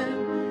him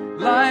when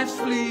life's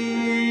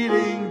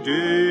fleeting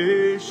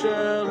day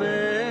shall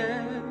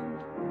end.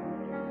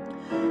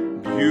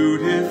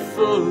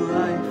 Beautiful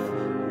life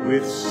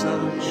with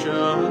such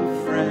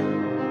a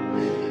friend.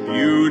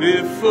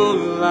 Beautiful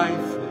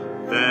life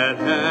that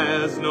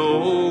has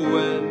no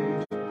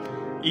end.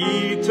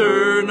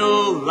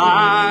 Eternal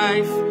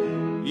life,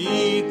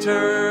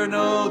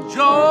 eternal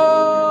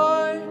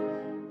joy.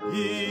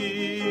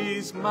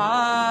 He's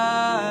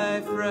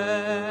my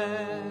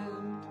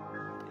friend.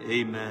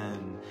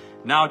 Amen.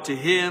 Now to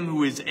him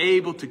who is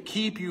able to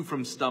keep you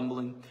from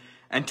stumbling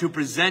and to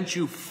present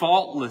you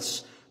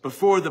faultless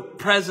before the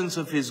presence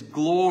of his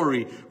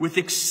glory with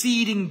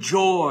exceeding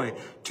joy.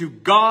 To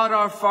God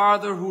our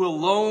Father, who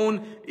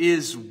alone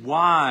is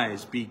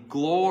wise, be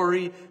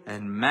glory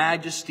and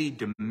majesty,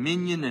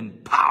 dominion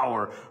and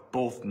power,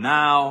 both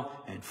now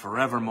and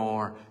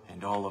forevermore.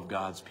 And all of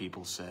God's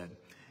people said,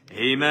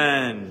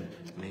 Amen.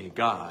 May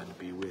God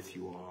be with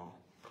you all.